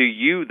to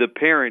you, the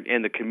parent,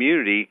 and the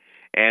community.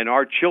 And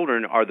our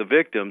children are the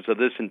victims of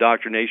this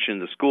indoctrination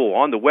in the school.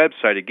 On the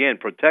website, again,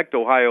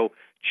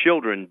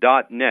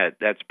 protectohiochildren.net.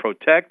 That's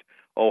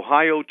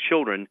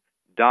protectohiochildren.net.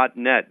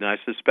 protectohio.net, and I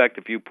suspect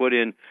if you put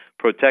in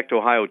Protect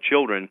Ohio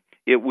Children,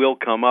 it will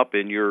come up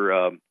in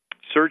your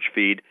search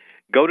feed.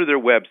 Go to their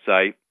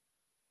website,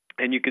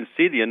 and you can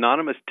see the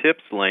anonymous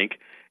tips link.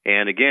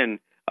 And again,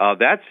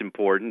 that's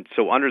important.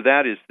 So under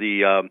that is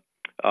the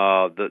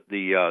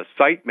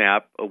site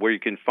map where you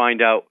can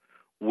find out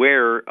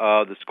where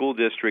the school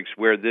districts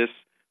where this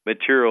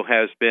material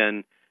has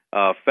been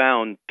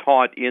found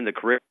taught in the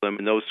curriculum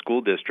in those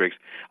school districts.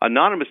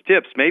 Anonymous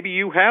tips, maybe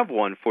you have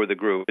one for the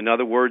group. In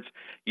other words,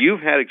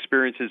 you've had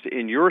experiences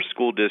in your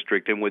school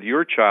district and with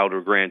your child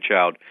or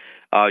grandchild.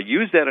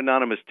 Use that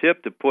anonymous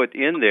tip to put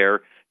in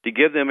there to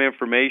give them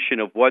information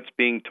of what's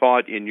being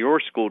taught in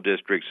your school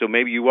district. So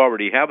maybe you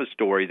already have a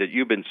story that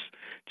you've been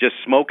just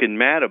smoking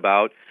mad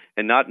about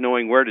and not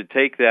knowing where to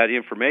take that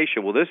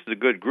information. Well, this is a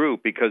good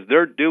group because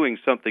they're doing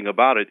something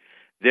about it.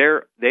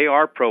 They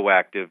are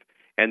proactive,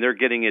 and they're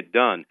getting it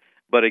done.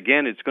 But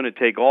again, it's going to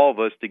take all of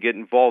us to get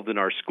involved in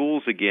our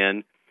schools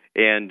again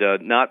and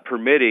not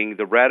permitting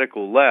the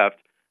radical left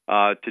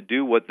to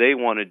do what they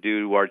want to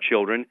do to our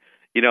children.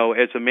 You know,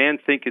 as a man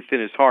thinketh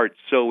in his heart,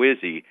 so is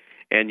he.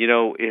 And, you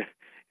know,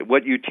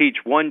 what you teach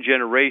one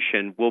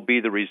generation will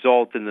be the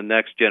result in the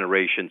next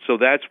generation. So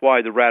that's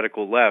why the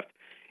radical left,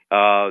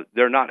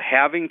 they're not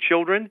having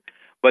children,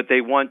 but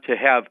they want to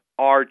have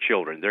our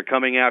children. They're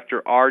coming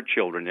after our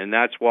children, and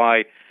that's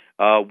why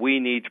we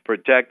need to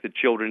protect the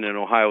children in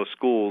Ohio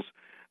schools,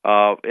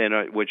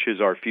 which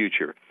is our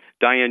future.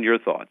 Diane, your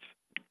thoughts?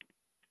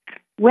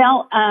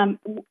 Well,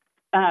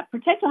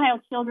 Protect Ohio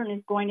Children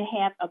is going to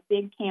have a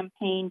big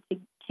campaign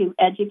to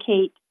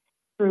educate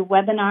through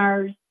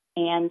webinars,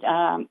 and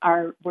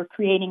we're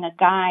creating a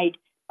guide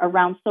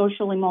around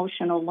social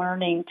emotional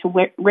learning to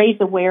raise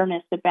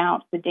awareness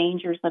about the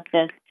dangers of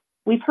this.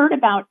 We've heard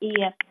about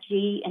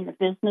ESG in the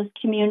business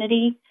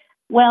community.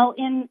 Well,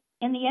 in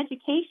the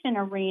education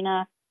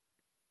arena,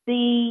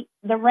 the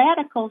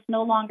radicals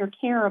no longer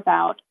care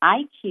about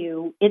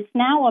IQ. It's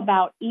now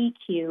about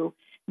EQ.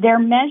 They're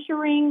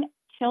measuring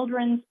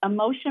children's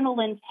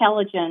emotional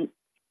intelligence,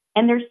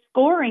 and they're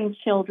scoring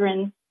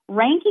children,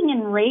 ranking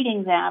and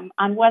rating them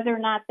on whether or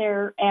not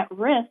they're at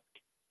risk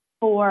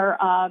for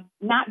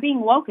not being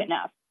woke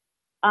enough.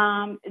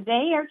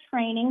 They are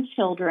training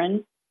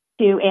children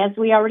to, as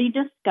we already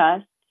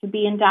discussed, to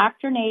be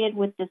indoctrinated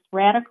with this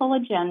radical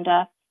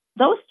agenda.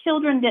 Those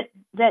children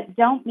that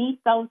don't meet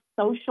those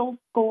social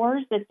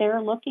scores that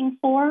they're looking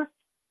for,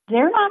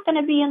 they're not going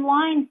to be in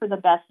line for the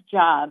best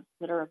jobs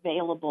that are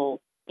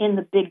available in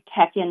the big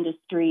tech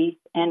industries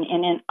and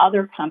in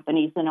other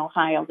companies in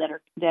Ohio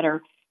that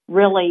are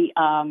really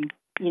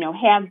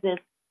have this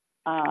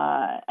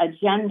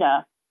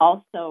agenda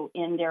also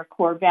in their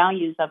core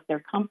values of their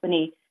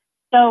company.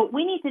 So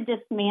we need to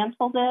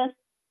dismantle this.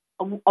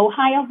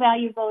 Ohio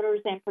Value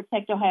Voters and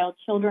Protect Ohio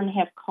Children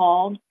have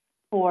called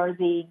for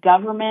the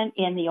government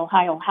in the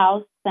Ohio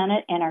House,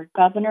 Senate, and our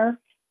governor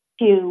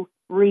to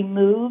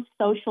remove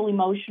social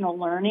emotional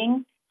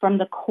learning from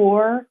the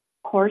core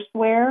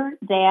courseware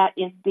that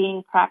is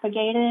being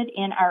propagated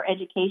in our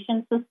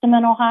education system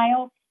in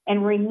Ohio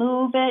and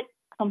remove it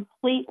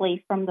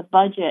completely from the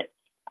budget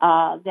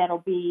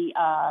that'll be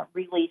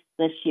released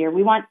this year.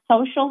 We want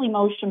social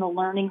emotional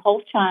learning,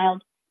 whole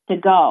child, to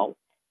go.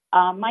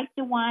 Mike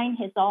DeWine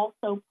has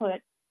also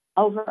put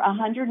over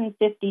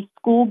 150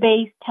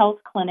 school-based health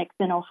clinics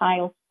in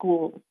Ohio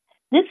schools.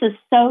 This is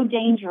so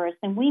dangerous,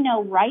 and we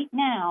know right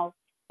now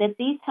that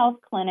these health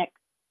clinics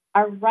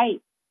are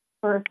ripe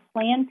for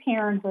Planned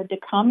Parenthood to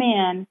come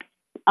in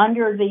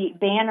under the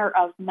banner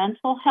of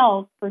mental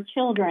health for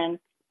children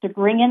to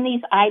bring in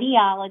these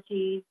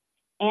ideologies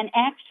and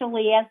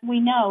actually, as we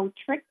know,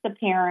 trick the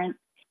parents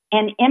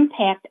and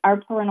impact our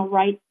parental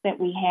rights that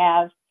we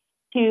have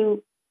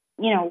to,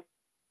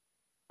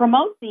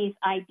 promote these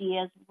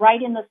ideas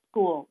right in the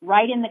school,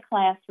 right in the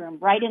classroom,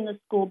 right in the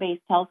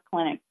school-based health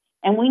clinic.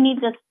 And we need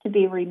this to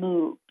be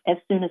removed as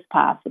soon as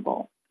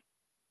possible.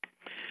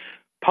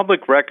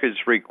 Public records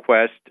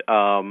request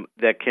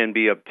that can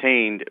be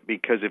obtained,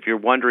 because if you're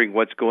wondering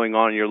what's going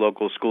on in your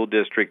local school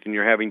district and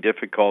you're having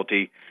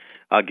difficulty,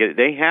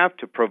 they have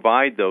to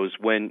provide those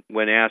when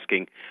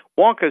asking.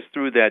 Walk us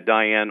through that,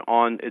 Diane.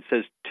 It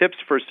says tips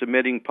for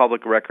submitting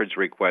public records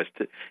request.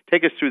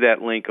 Take us through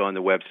that link on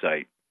the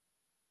website.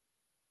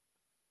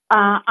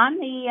 On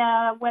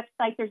the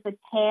website, there's a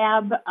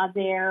tab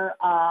there.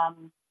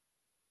 I'm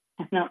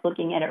not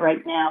looking at it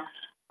right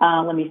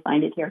now. Let me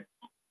find it here.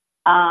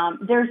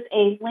 There's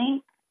a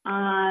link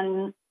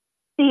on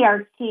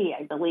CRT,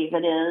 I believe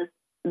it is,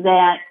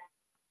 that,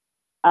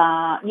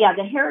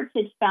 the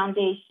Heritage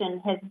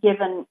Foundation has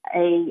given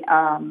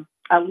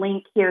a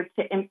link here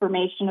to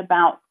information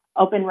about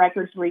open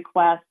records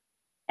requests.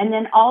 And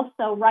then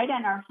also right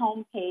on our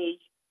homepage,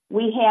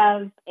 we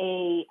have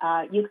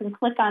you can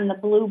click on the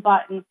blue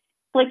button,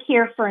 click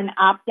here for an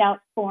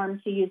opt-out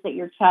form to use at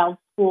your child's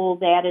school.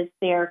 That is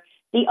there.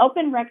 The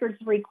open records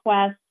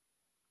requests,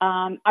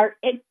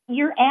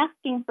 you're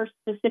asking for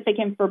specific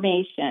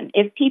information.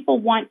 If people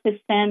want to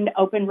send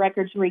open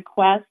records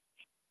requests,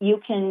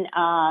 you can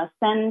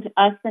send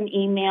us an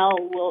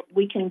email.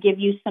 We can give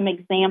you some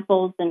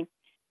examples and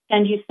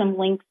send you some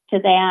links to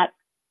that.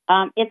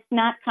 It's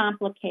not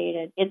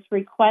complicated. It's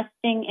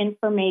requesting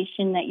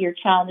information that your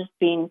child is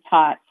being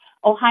taught.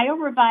 Ohio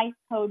Revised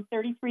Code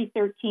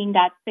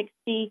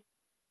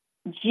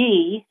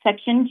 3313.60G,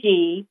 Section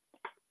G,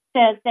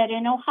 says that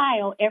in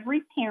Ohio,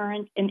 every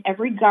parent and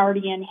every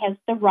guardian has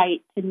the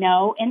right to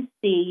know and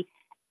see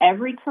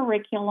every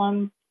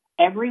curriculum,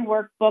 every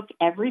workbook,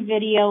 every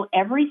video,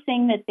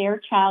 everything that their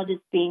child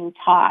is being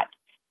taught.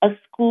 A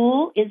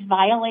school is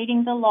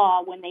violating the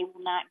law when they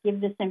will not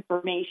give this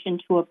information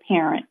to a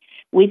parent.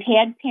 We've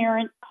had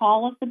parents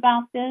call us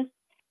about this.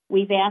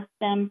 We've asked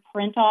them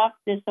print off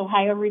this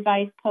Ohio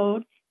Revised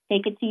Code,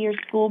 take it to your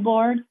school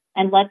board,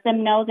 and let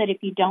them know that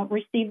if you don't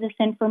receive this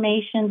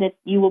information, that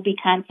you will be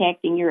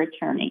contacting your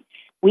attorney.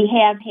 We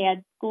have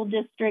had school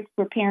districts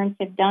where parents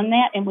have done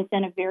that, and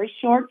within a very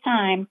short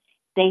time,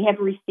 they have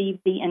received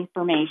the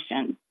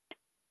information.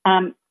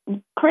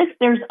 Chris,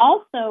 there's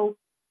also,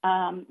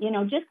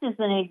 just as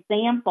an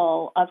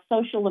example of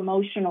social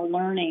emotional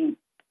learning,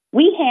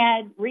 we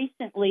had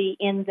recently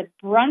in the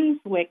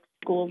Brunswick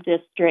School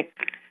District,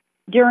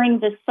 during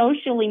the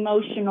social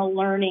emotional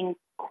learning,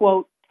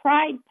 quote,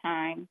 Pride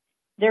Time,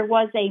 there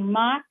was a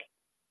mock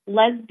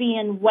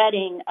lesbian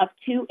wedding of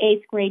 2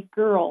 8th-grade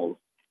girls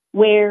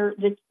where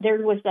there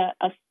was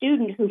a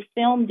student who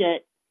filmed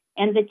it,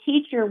 and the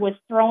teacher was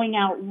throwing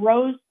out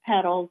rose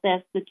petals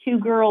as the 2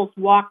 girls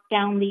walked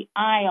down the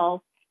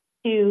aisle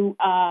to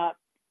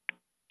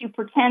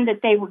pretend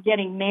that they were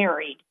getting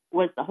married,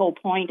 was the whole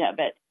point of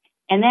it.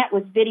 And that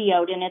was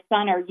videoed, and it's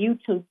on our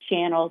YouTube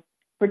channel,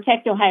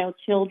 Protect Ohio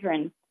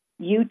Children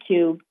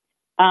YouTube.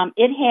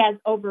 It has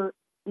over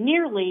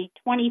nearly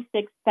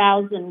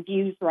 26,000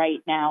 views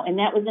right now, and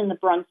that was in the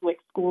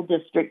Brunswick School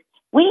District.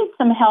 We need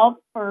some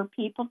help for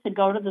people to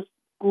go to the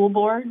school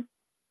board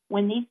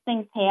when these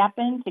things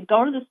happen, to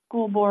go to the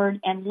school board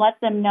and let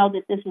them know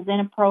that this is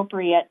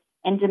inappropriate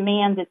and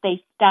demand that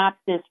they stop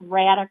this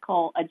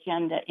radical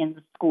agenda in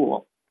the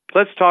school.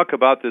 Let's talk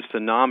about the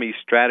tsunami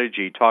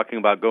strategy, talking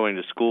about going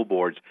to school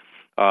boards.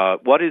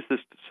 What is this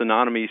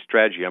tsunami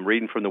strategy? I'm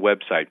reading from the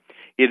website.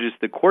 It is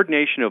the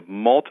coordination of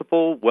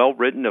multiple,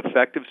 well-written,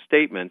 effective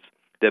statements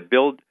that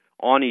build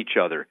on each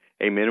other,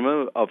 a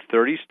minimum of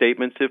 30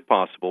 statements if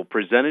possible,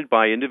 presented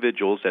by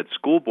individuals at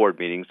school board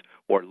meetings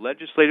or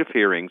legislative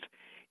hearings.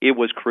 It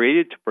was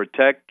created to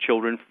protect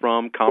children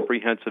from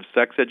comprehensive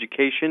sex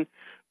education,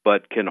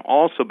 but can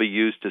also be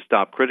used to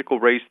stop critical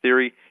race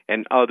theory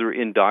and other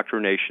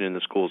indoctrination in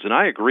the schools. And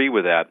I agree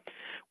with that.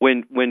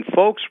 When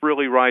folks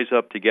really rise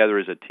up together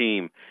as a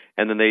team,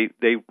 and then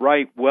they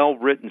write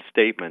well-written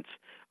statements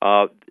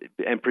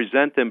and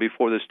present them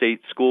before the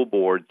state school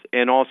boards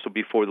and also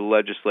before the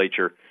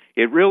legislature,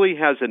 it really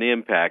has an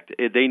impact.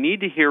 They need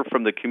to hear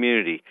from the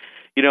community.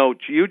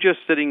 You just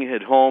sitting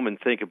at home and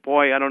thinking,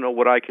 boy, I don't know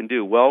what I can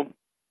do. Well,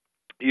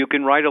 you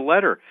can write a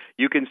letter.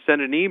 You can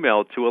send an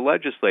email to a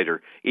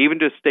legislator, even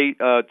to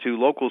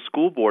local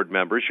school board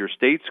members, your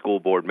state school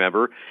board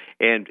member,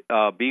 and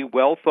be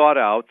well thought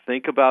out.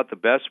 Think about the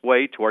best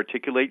way to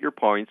articulate your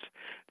points.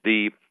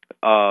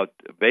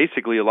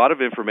 Basically, a lot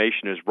of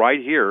information is right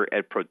here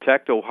at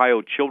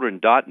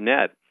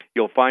protectohiochildren.net.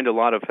 You'll find a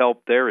lot of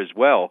help there as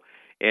well.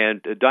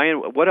 And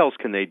Diane, what else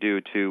can they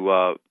do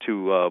to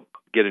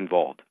get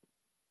involved?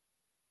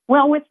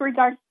 Well, with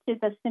regards to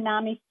the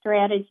tsunami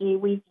strategy,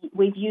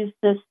 we've used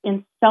this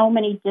in so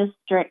many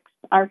districts.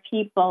 Our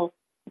people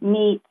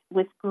meet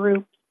with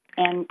groups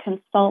and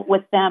consult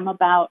with them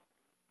about,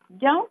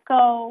 don't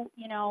go,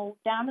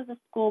 down to the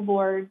school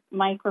board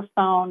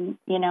microphone,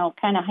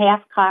 kind of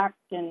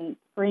half-cocked and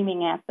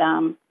screaming at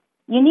them.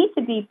 You need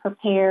to be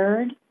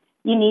prepared.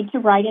 You need to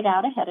write it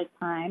out ahead of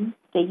time.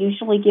 They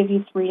usually give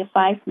you 3 to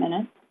 5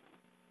 minutes.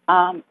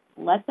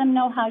 Let them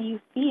know how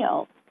you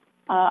feel,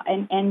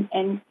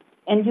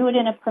 and do it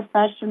in a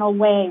professional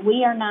way.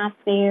 We are not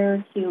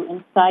there to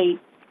incite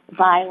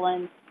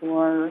violence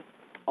or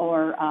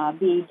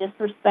be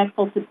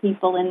disrespectful to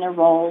people in their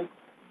roles,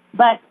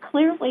 but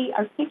clearly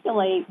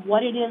articulate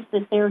what it is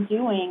that they're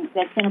doing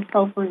that's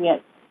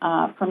inappropriate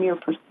from your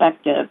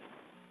perspective.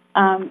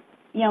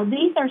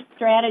 These are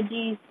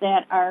strategies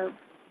that are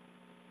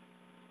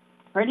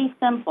pretty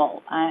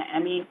simple.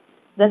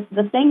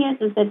 The thing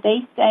is that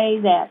they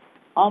say that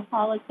all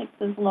politics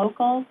is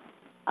local.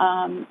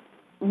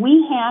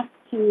 We have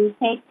to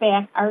take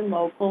back our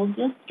local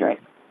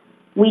districts.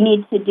 We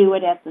need to do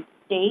it at the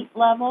state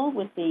level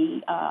with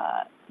the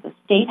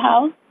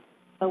Statehouse,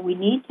 but we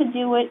need to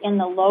do it in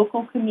the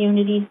local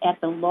communities at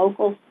the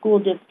local school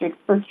districts.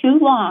 For too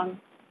long,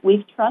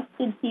 we've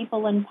trusted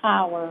people in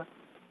power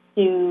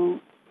to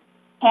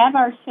have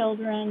our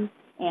children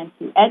and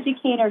to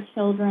educate our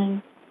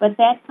children, but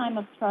that time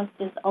of trust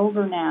is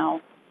over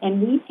now,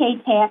 and we pay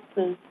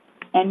taxes,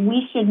 and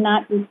we should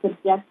not be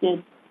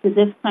subjected to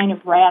this kind of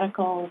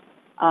radical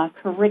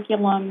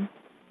curriculum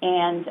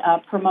and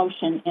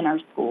promotion in our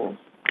schools.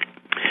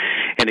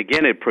 And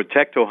again, at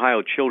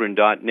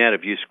protectohiochildren.net,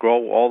 if you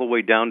scroll all the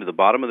way down to the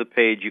bottom of the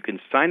page, you can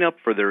sign up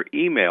for their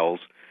emails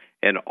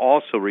and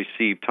also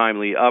receive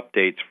timely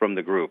updates from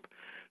the group.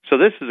 So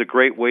this is a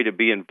great way to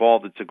be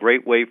involved. It's a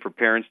great way for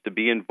parents to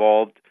be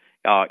involved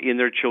in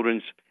their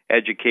children's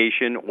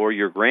education or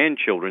your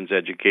grandchildren's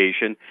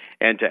education,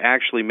 and to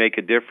actually make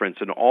a difference.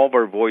 And all of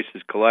our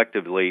voices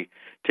collectively,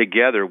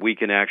 together, we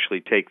can actually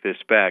take this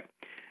back.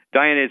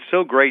 Diane, it's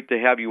so great to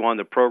have you on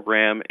the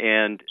program,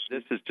 and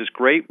this is just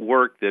great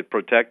work that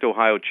Protect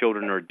Ohio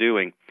Children are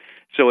doing.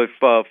 So if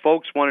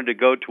folks wanted to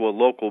go to a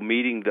local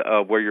meeting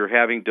where you're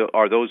having to,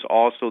 are those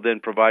also then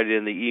provided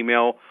in the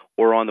email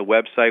or on the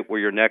website where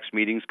your next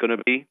meeting's going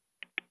to be?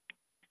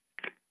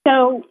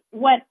 So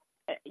what,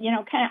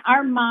 kind of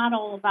our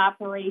model of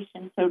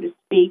operation, so to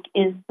speak,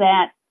 is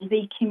that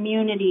the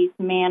communities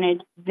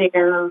manage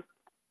their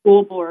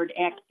school board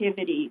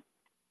activities.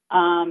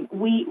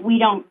 We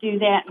don't do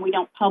that, and we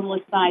don't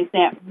publicize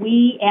that.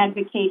 We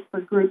advocate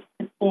for groups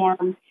to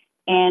form,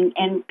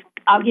 and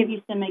I'll give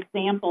you some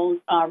examples.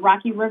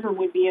 Rocky River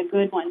would be a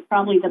good one,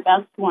 probably the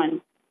best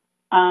one.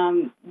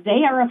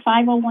 They are a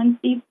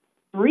 501c3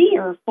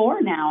 or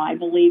 4 now, I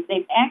believe.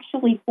 They've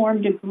actually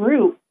formed a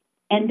group,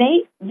 and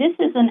this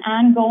is an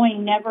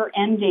ongoing,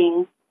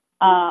 never-ending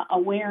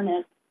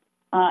awareness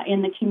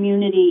in the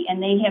community,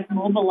 and they have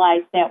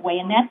mobilized that way.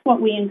 And that's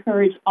what we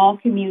encourage all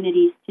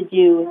communities to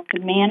do, is to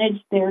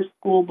manage their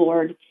school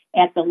board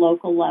at the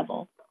local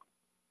level.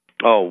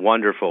 Oh,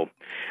 wonderful.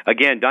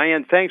 Again,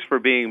 Diane, thanks for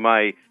being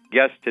my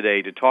guest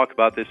today to talk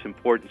about this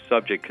important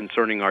subject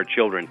concerning our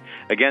children.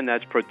 Again,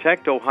 that's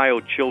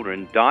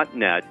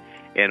protectohiochildren.net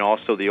and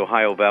also the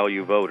Ohio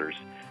Value Voters.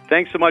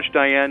 Thanks so much,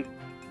 Diane.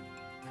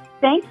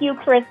 Thank you,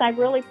 Chris. I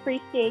really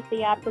appreciate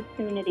the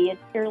opportunity. It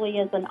surely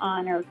is an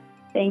honor.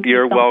 Thank you.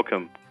 You're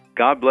welcome.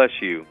 God bless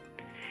you.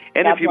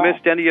 And God if you bless.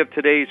 missed any of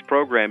today's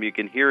program, you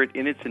can hear it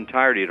in its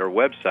entirety at our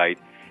website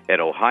at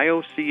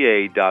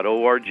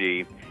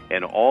ohioca.org,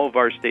 and all of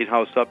our State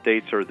House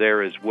updates are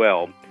there as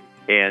well.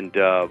 And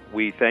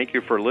we thank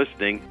you for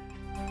listening.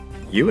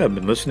 You have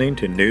been listening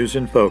to News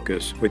in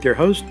Focus with your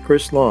host,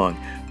 Chris Long,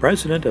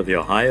 President of the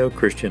Ohio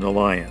Christian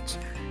Alliance.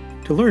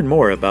 To learn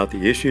more about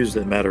the issues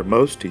that matter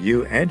most to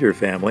you and your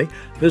family,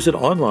 visit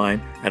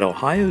online at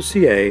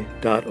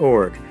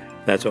ohioca.org.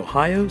 That's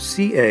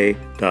ohioca.org.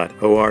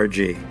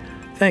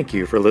 Thank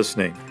you for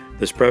listening.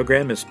 This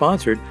program is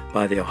sponsored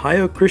by the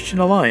Ohio Christian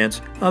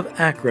Alliance of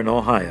Akron,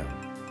 Ohio.